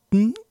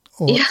 2018,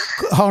 og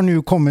har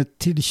nå kommet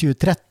til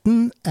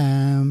 2013,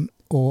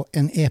 og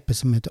en EP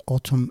som heter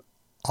Autumn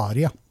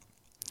Aria.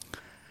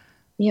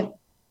 Ja.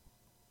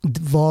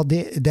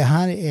 Det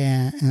her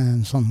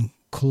en sånn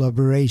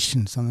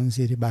collaboration, som de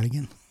sier i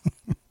Bergen.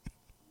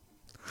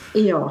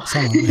 Ja.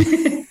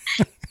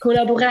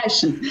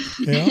 Collaboration.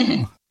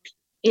 Ja.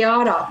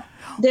 Ja da.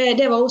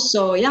 det var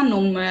også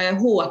gjennom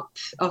håp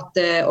at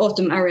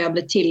Autumn Area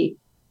ble til.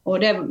 Og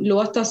det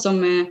låter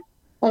som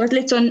har et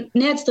litt sånn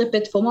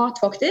nedstrippet format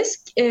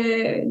faktisk,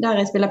 der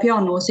jeg spiller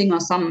piano og synger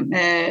sammen,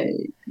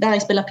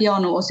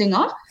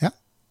 Ja.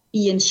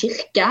 I en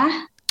kirke,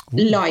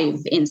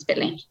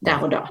 live-innspilling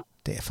der og da.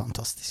 Det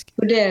fantastisk.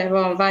 Og det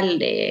var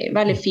veldig,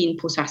 veldig fin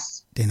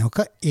prosess. Det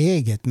noe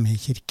eget med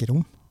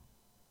kirkerom.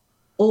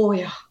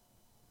 Ja,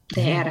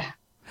 det det.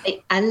 Jeg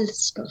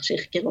elsker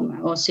kirkerommet,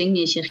 og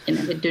synge I kirken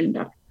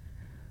vidunder.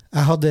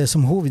 Jeg hadde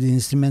som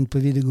hovedinstrument på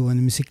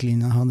videregående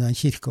musikklinje, hadde jeg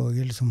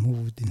kirkeorgel som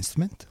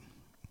hovedinstrument.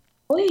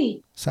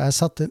 Oi! Så jeg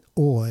satt et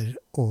år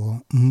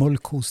og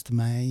mollkoste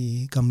meg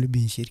I Gamle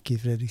Bynkirke I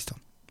Fredrikstad.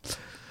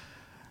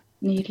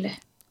 Nydelig.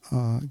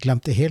 Og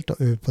glemte helt å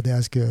øve på det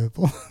jeg skulle øve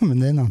på, men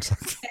det en annen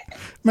sak.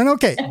 Men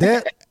ok,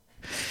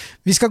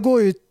 vi skal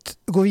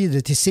gå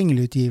videre til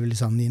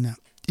singelutgivelsene dine.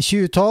 I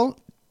 2012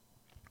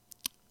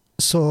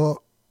 så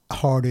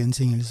har du en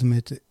singel som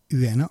heter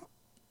Uena,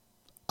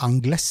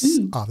 Angles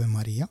Ave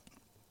Maria.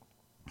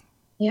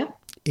 Ja.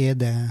 Det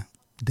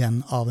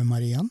den Ave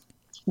Mariaen?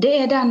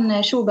 Det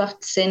den Schubert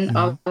sin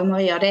Ave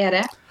Maria, det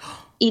det.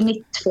 I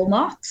mitt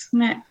format.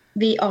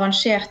 Vi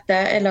arrangerte,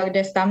 jeg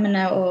lagde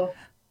stemmene og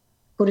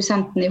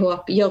produsenten I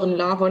håp, Jørn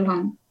Lavvold,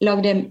 han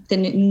lagde det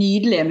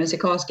nydelige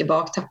musikalske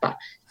bakteppet.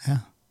 Ja.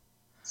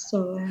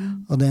 Så,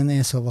 og den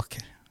så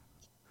vakker.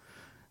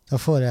 Da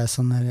får jeg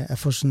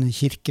sånne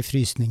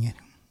kirkefrysninger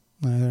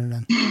når jeg hører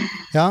den.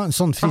 Ja,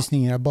 sånne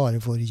frysninger jeg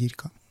bare får I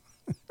kirka.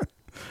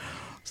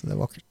 Så det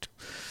vakkert.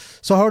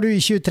 Så har du I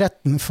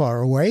 2013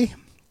 Far Away.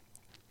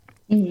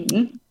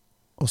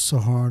 Og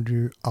så har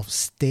du Av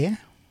sted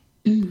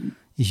I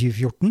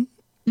 2014.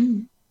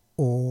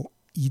 Og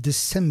I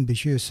desember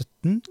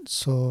 2017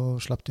 så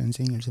slapp du en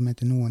singel som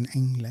heter Noen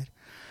engler.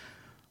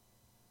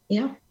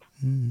 Ja.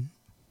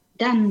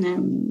 Den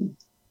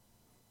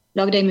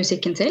lagde jeg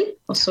musikken til,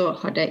 og så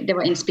det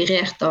var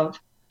inspirert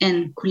av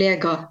en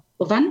kollega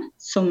og venn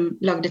som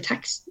lagde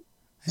tekst,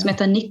 som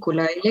heter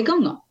Nikolai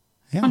Leganger.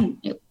 Ja. Han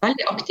jo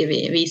veldig aktiv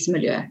I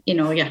visemiljøet I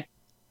Norge.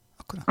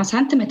 Akkurat. Han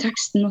sendte meg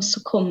teksten, og så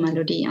kom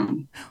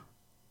melodien.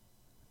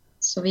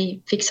 Så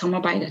vi fikk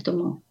samarbeidet om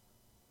å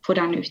få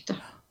den ut da.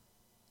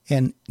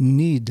 En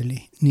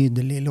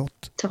nydelig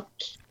låt.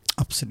 Takk.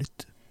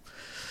 Absolutt.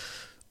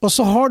 Og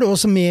så har du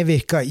også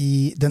medvirket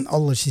I den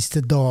aller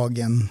siste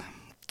dagen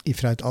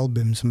fra et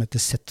album som heter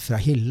Sett fra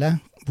Hille,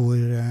 hvor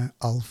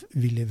Alf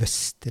Ville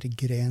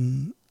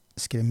Vestergren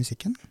skrev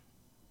musikken.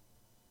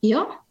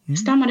 Ja,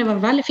 stemmer. Det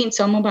var veldig fint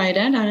samarbeid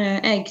der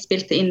jeg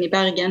spilte inn I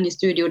Bergen I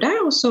studio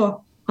der, og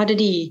så hadde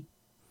de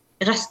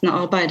resten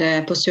av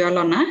arbeidet på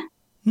Sørlandet.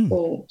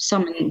 Og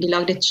sammen, de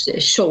lagde et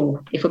show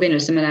I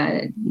forbindelse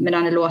med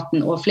denne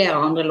låten og flere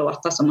andre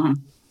låter som han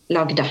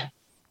lagde.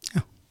 Ja,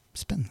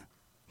 spennende.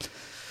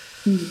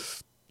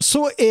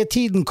 Så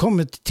tiden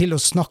kommet til å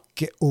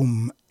snakke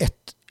om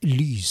et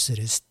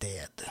lysere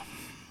sted.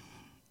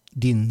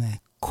 Din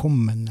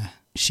kommende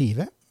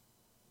skive.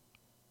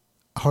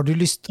 Har du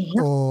lyst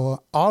å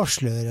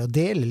avsløre og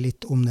dele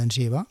litt om den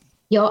skiva?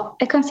 Ja,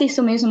 jeg kan si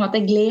så mye som at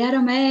jeg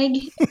gleder meg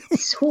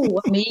så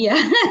mye.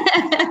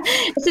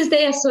 Jeg synes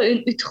det så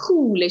en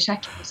utrolig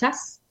kjekk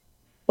prosess,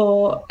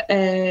 og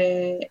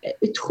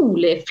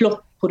utrolig flott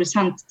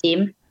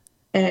produsentteam.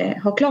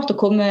 Har klart å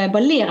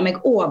ballere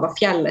meg over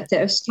fjellet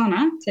til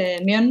Østlandet,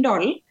 til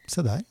Mjøndalen.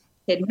 Se der.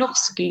 Til et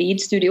norsk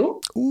lydstudio,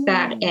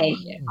 der jeg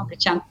har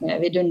blitt kjent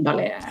med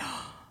vidunderlige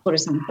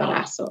produsenter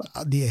der. Så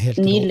ja, de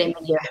helt nydelig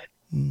miljø.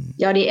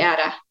 Ja, de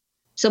det.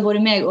 Så både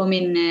meg og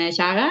min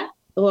kjære,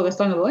 Roger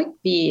Stangervåg,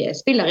 vi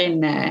spiller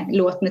inn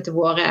låtene til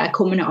våre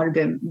kommende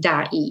album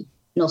der I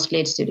norsk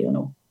lydstudio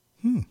nå.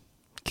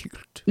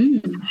 Kult.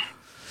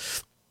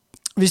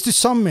 Hvis du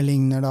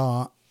sammenligner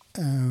da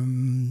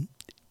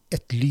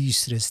et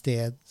lysere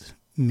sted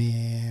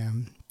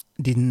med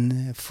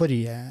ditt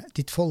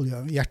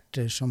forrige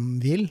Hjerter som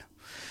vil,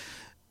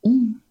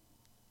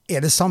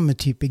 det samme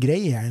type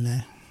greier,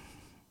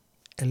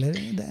 eller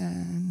det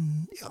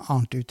et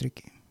annet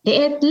uttrykk? Det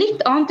et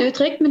litt annet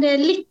uttrykk, men det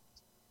litt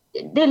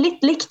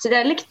likt.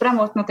 Det likt på den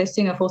måten at jeg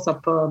synger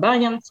fortsatt på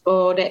bergensk,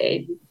 og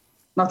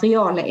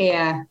materialet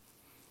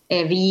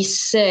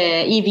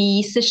I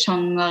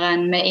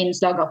visesjangeren med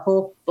innslag av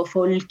pop og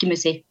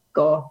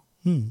folkemusikk og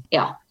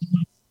ja.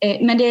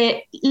 Men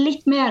det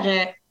litt mer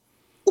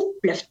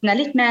oppløftende,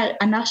 litt mer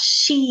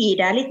energi,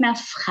 det litt mer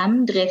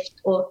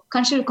fremdrift, og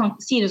kanskje du kan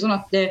si det sånn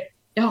at det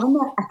har en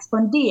mer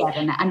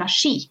ekspanderende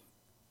energi.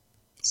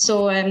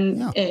 Så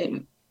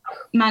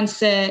mens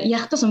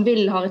Hjerter som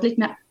vil har et litt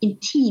mer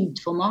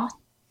intimt format,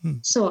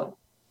 så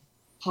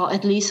har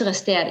et lysere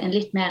sted en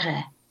litt mer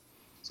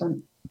sånn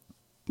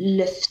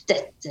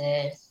løftet,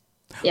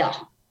 ja.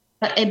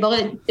 Jeg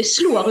bare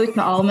slår ut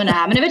med armene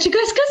her, men jeg vet ikke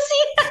hva jeg skal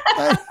si.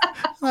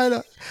 Neida.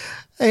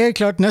 Jeg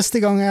klart, neste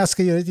gang jeg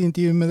skal gjøre et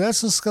intervju med deg,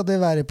 så skal det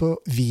være på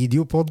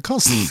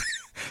videopodcasten.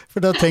 For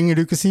da trenger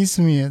du ikke si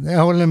så mye.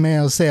 Jeg holder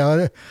med å se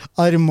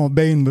arm- og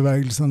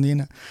beinbevegelsene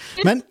dine.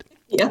 Men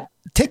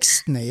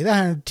tekstene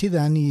til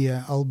det nye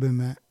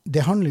albumet,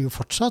 det handler jo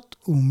fortsatt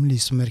om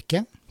lys og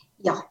mørke.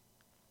 Ja.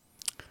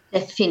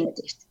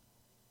 Definitivt.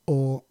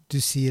 Og du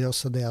sier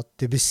også det at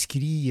det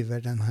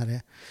beskriver den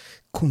her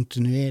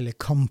kontinuerlige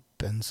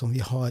kampen som vi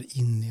har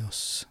inni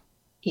oss.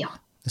 Ja.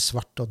 Den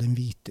svarte og den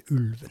hvite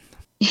ulven.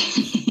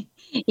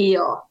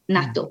 Ja,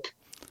 nettopp.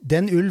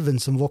 Den ulven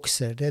som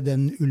vokser, det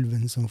den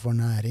ulven som får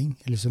næring,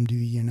 eller som du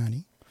gir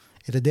næring.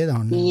 Det det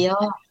handler om? Ja.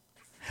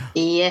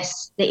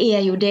 Yes, det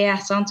jo det,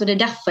 sant? Og det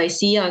derfor jeg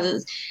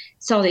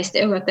sa det i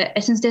sted, at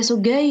jeg synes det så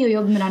gøy å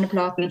jobbe med denne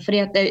platen, fordi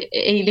at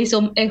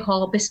jeg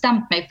har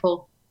bestemt meg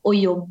for å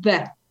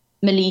jobbe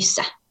med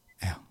lyset.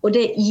 Ja. Og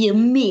det gir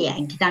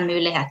meg den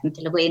muligheten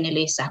til å gå inn i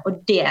lyset,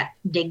 og det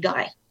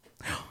digger jeg.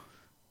 Ja.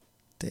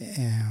 Det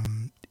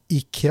i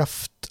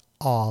kraft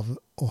av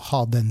å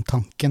ha den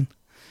tanken,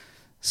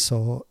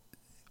 så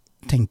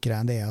tenker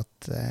jeg det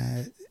at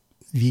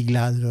vi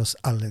gleder oss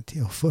alle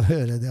til å få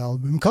høre det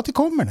albumet. Hva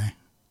kommer det?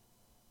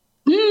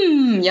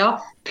 Ja,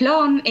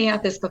 planen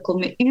at det skal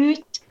komme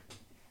ut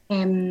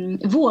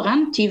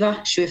våren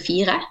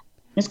 2024.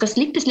 Det skal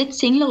slippes litt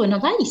singler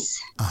underveis.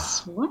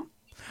 Så,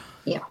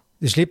 ja.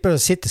 Du slipper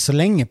å sitte så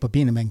lenge på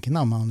pinebenken,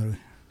 da, med andre ord.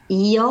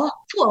 Ja,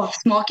 få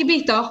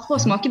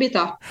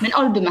smakebiter. Men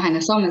albumet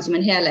henger sammen som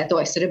en helhet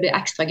også, så det blir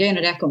ekstra gøy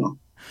når det kommer.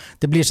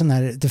 Det blir sånn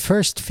her, the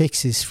first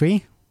fix is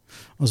free,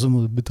 og så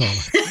må du betale.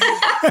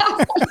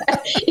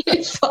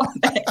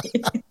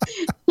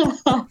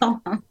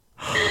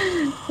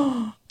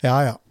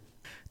 Ja.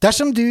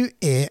 Dersom du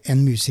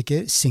en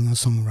musiker,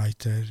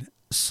 singer-songwriter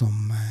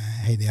som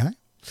Heidi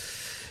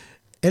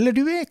eller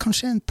du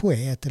kanskje en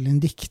poet eller en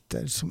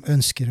dikter som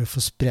ønsker å få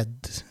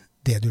spredd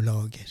det du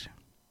lager.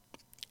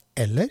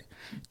 Eller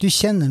du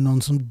kjenner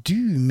noen som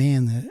du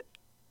mener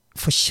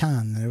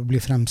fortjener å bli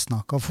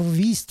fremsnakket og få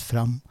vist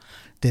frem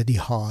det de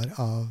har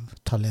av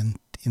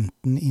talent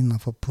enten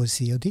innenfor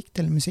poesi og dikt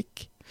eller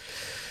musikk.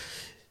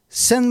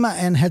 Send meg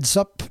en heads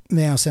up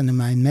med å sende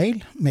meg en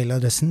mail.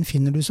 Mailadressen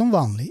finner du som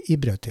vanlig i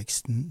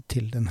brødteksten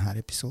til denne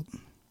episoden.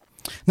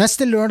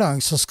 Neste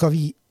lørdag så skal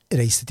vi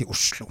reise til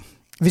Oslo.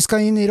 Vi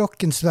skal inn i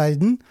rockens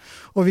verden,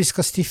 og vi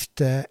skal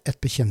stifte et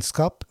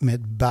bekjentskap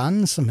med et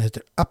band som heter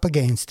Up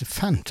Against the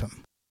Phantom.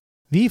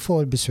 Vi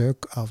får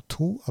besøk av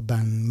 2 av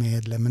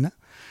bandmedlemmene,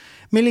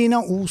 Melina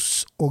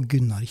Os og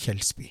Gunnar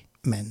Kjelsby.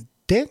 Men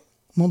det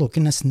må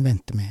dere nesten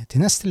vente med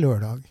til neste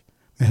lørdag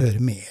med å høre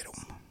mer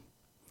om.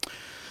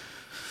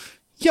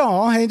 Ja,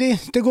 Heidi,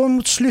 det går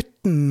mot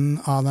slutten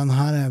av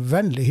denne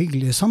veldig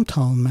hyggelige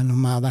samtalen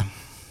mellom meg og deg.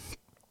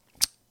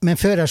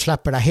 Men før jeg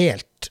slipper deg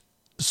helt,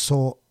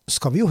 så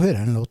skal vi jo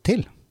høre en låt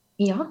til.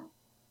 Ja.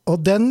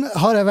 Og den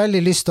har jeg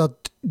veldig lyst til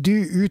at du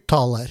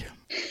uttaler.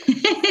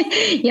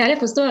 Ja,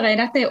 det forstår jeg.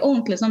 Dette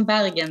ordentlig som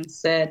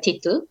Bergens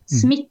titel.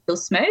 Smitt og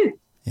smau.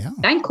 Ja.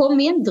 Den kom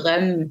i en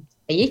drøm.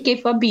 Jeg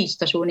gikk fra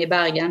bystasjonen i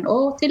Bergen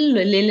og til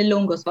Lille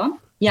Lungåsvann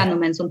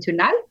gjennom en sånn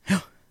tunnel. Ja.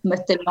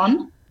 Møtte en mann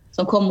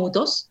som kom mot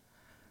oss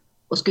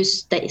og skulle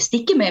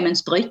stikke meg med en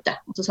sprøyte.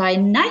 Og så sa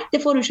jeg, nei, det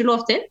får du ikke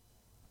lov til.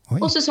 Oi.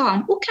 Og så sa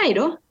han, ok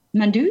da,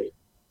 men du,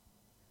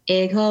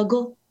 jeg har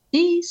gått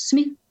i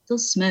smitt og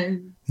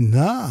smau.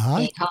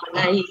 Nei. Jeg har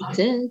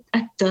leitet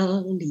etter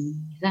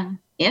livet.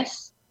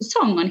 Yes. Så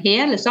sang han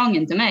hele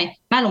sangen til meg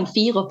mellom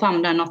 4 og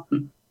 5 den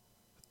natten.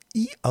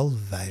 I all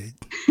verden.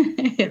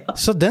 Ja.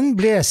 Så den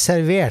ble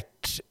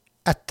servert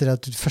etter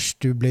at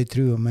først du ble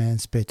truet med en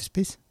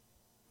sprøytespiss?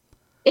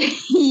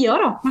 Ja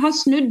da, men han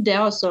snudde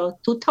altså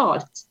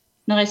totalt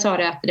når jeg sa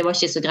det at det var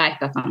ikke så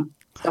greit at han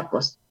stakk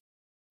oss.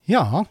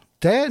 Ja,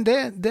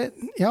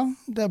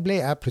 det ble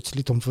jeg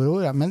plutselig tom for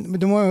ord. Men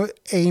det var jo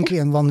egentlig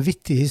en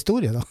vanvittig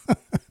historie da.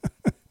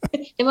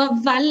 Det var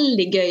en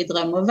veldig gøy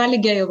drøm, og veldig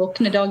gøy å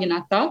våkne dagen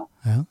etter,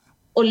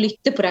 og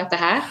lytte på dette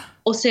her,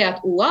 og se at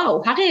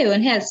wow, her jo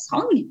en hel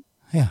sang.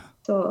 Ja,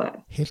 så,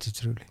 helt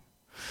utrolig.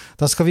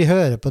 Da skal vi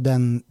høre på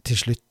den til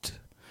slutt.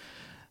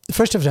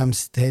 Først og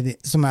fremst, Heidi,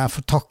 så må jeg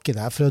få takke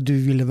deg for at du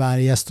ville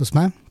være gjest hos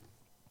meg.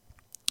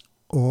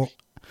 Og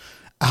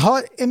jeg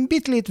har en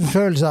bitteliten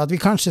følelse av at vi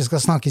kanskje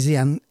skal snakkes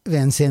igjen ved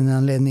en senere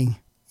anledning.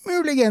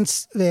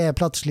 Muligens ved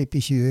plattslipp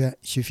i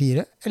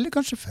 2024, eller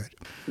kanskje før.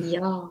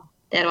 Ja,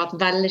 det har vært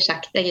veldig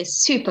kjekt. Jeg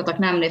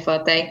supertakknemlig for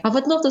at jeg har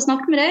fått lov til å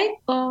snakke med deg,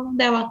 og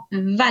det har vært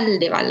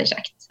veldig, veldig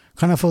kjekt.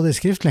 Kan jeg få det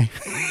skriftlig?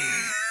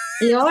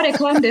 Ja, det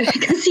kan du.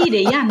 Jeg kan si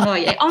det igjen nå.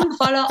 Jeg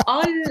anbefaler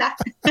alle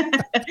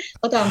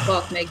å ta en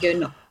prat med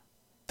Gunnar.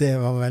 Det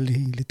var veldig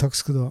hyggelig. Takk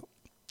skal du ha.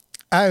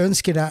 Jeg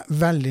ønsker deg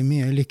veldig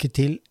mye lykke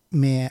til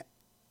med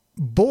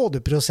både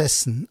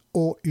prosessen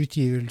og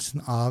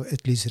utgivelsen av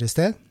Et lysere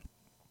sted.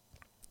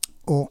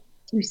 Og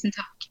tusen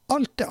takk.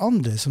 Alt det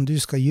andre som du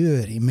skal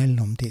gjøre i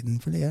mellomtiden,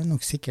 for det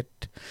nok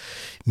sikkert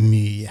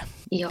mye.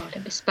 Ja,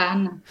 det blir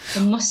spennende.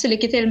 Og masse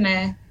lykke til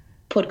med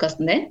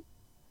podcasten din.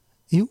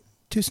 Jo,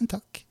 tusen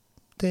takk.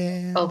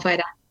 Og for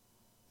det.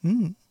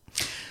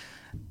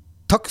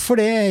 Takk for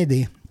det,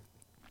 Heidi.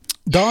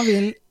 Da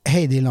vil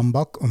Heidi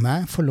Lambach og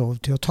meg få lov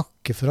til å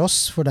takke for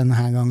oss for denne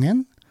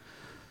gangen.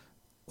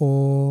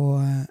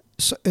 Og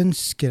så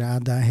ønsker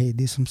jeg deg,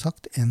 Heidi, som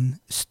sagt, en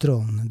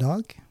strålende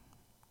dag.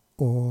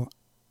 Og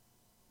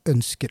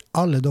ønsker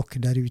alle dere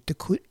der ute,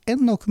 hvor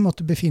enn dere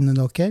måtte befinne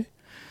dere,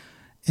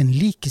 en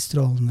like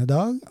strålende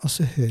dag, og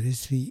så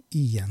høres vi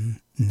igjen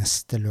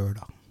neste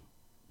lørdag.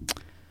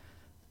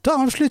 Da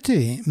avslutter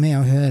vi med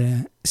å høre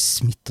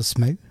Smitt og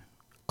smau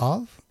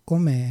av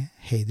og med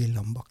Heidi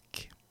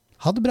Lambach.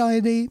 Ha det bra,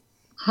 Heidi!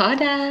 Ha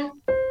det!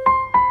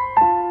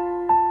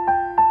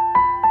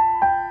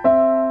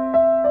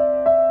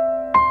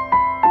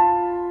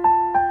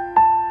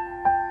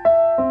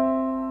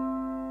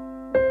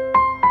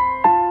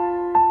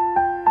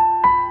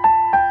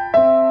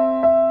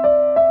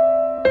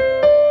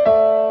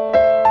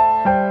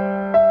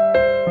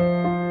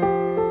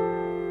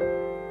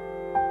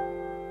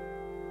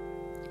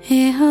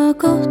 Jeg har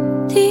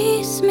gått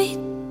i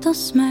smitt og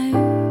smau.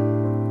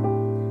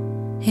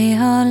 Jeg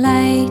har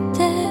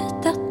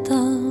leitet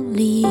etter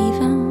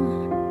livet.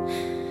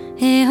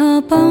 Jeg har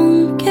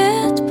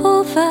banket på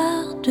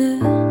hver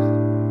dør.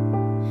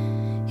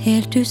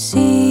 Helt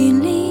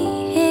usynlig,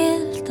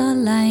 helt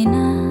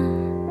alene.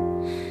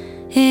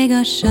 Jeg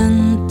har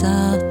skjønt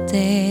at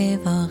jeg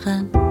var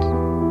redd.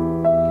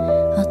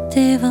 At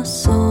det var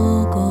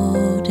sorg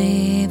og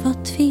det var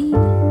tvil.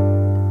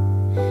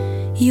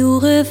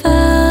 Gjorde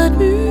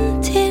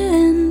verden til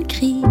en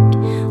krig,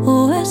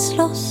 og jeg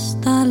slåss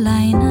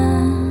alene.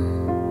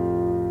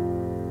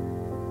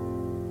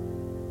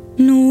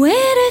 Nå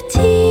det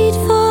tid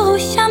for å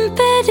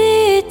kjempe,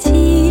 det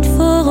tid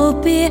for å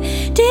be,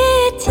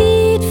 det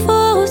tid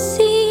for å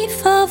si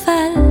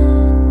farvel.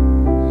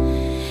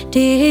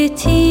 Det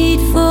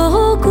tid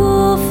for å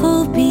gå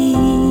forbi.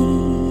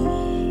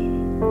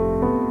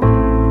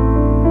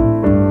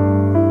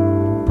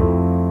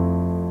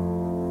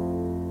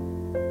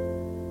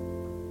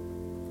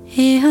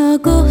 Jeg har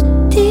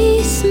gått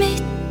i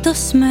smitt og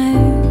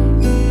smau,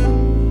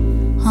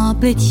 har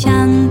blitt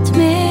kjent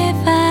med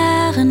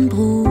hver en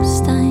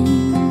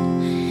brostein,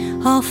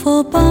 har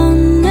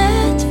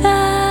forbannet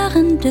hver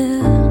en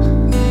dør,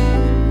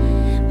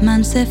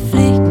 mens jeg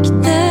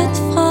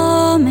flyktet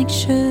fra meg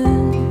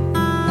selv.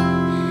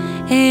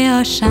 Jeg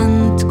har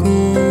kjent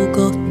hvor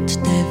godt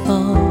det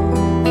var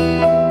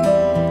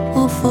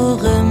å få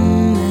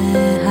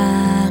rømme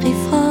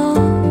herifra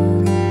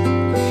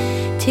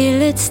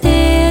til et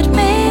sted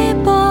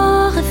med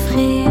bare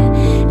fred,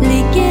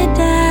 ligge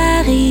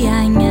der i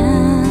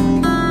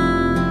engen.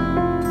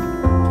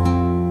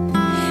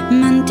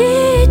 Men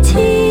det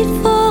tid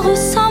for å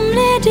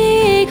samle det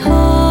jeg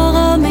har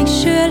av meg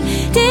selv.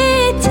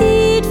 Det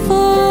tid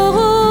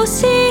for å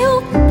se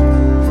opp.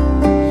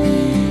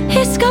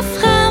 Jeg skal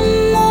frem,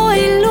 og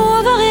jeg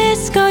lover jeg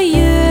skal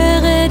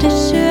gjøre det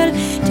selv.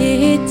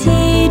 Det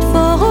tid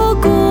for å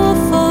gå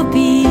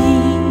forbi.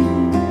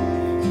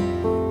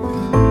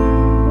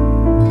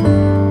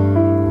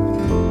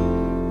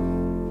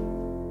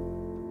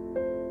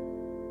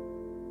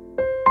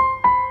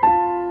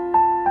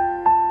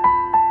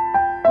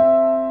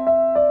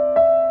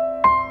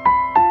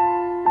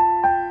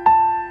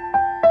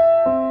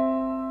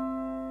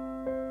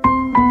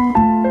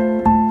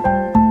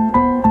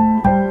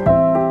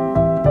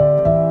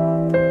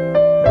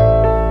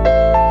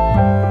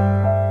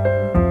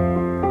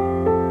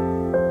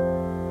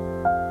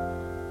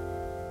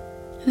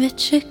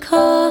 Vet ikke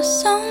hva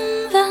som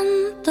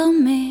venter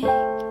meg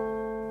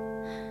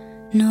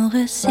når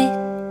jeg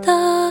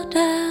sitter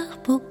der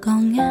på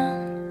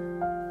gangen.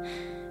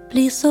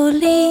 Blir så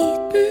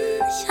liten,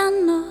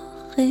 kjenner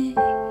jeg,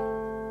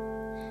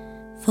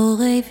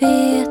 for jeg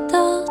vet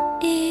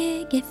at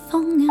jeg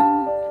fangen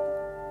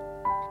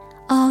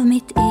av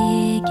mitt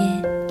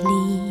eget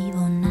liv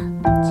og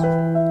nett.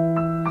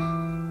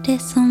 Det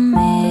som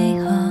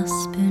jeg har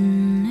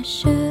spunnet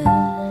selv.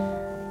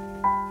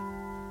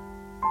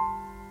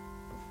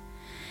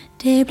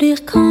 Det blir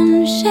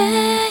kanskje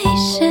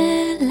ikke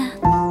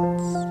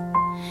lett,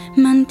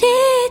 men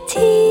det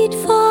tid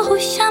for å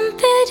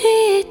kjempe,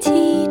 det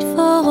tid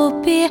for å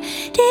be,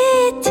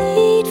 det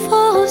tid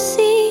for å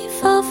si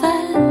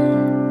farvel.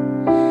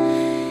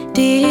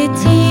 Det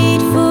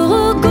tid for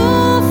å gå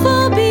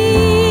forbi.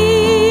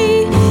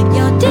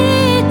 Ja,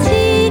 det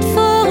tid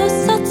for å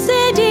satse,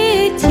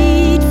 det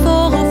tid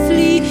for å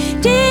fly,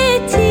 det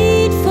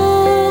tid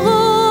for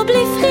å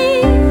bli fri.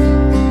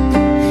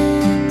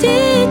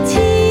 Det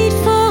tid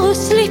for å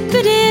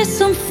slippe det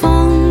som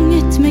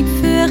fanget meg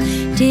før.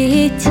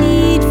 Det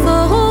tid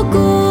for å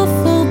gå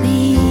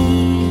forbi.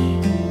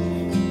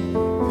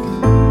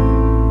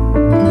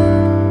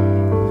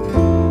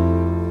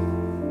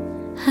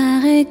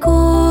 Her jeg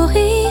går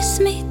i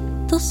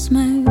smitt og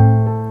smau,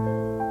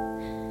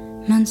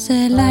 mens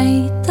jeg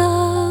leiter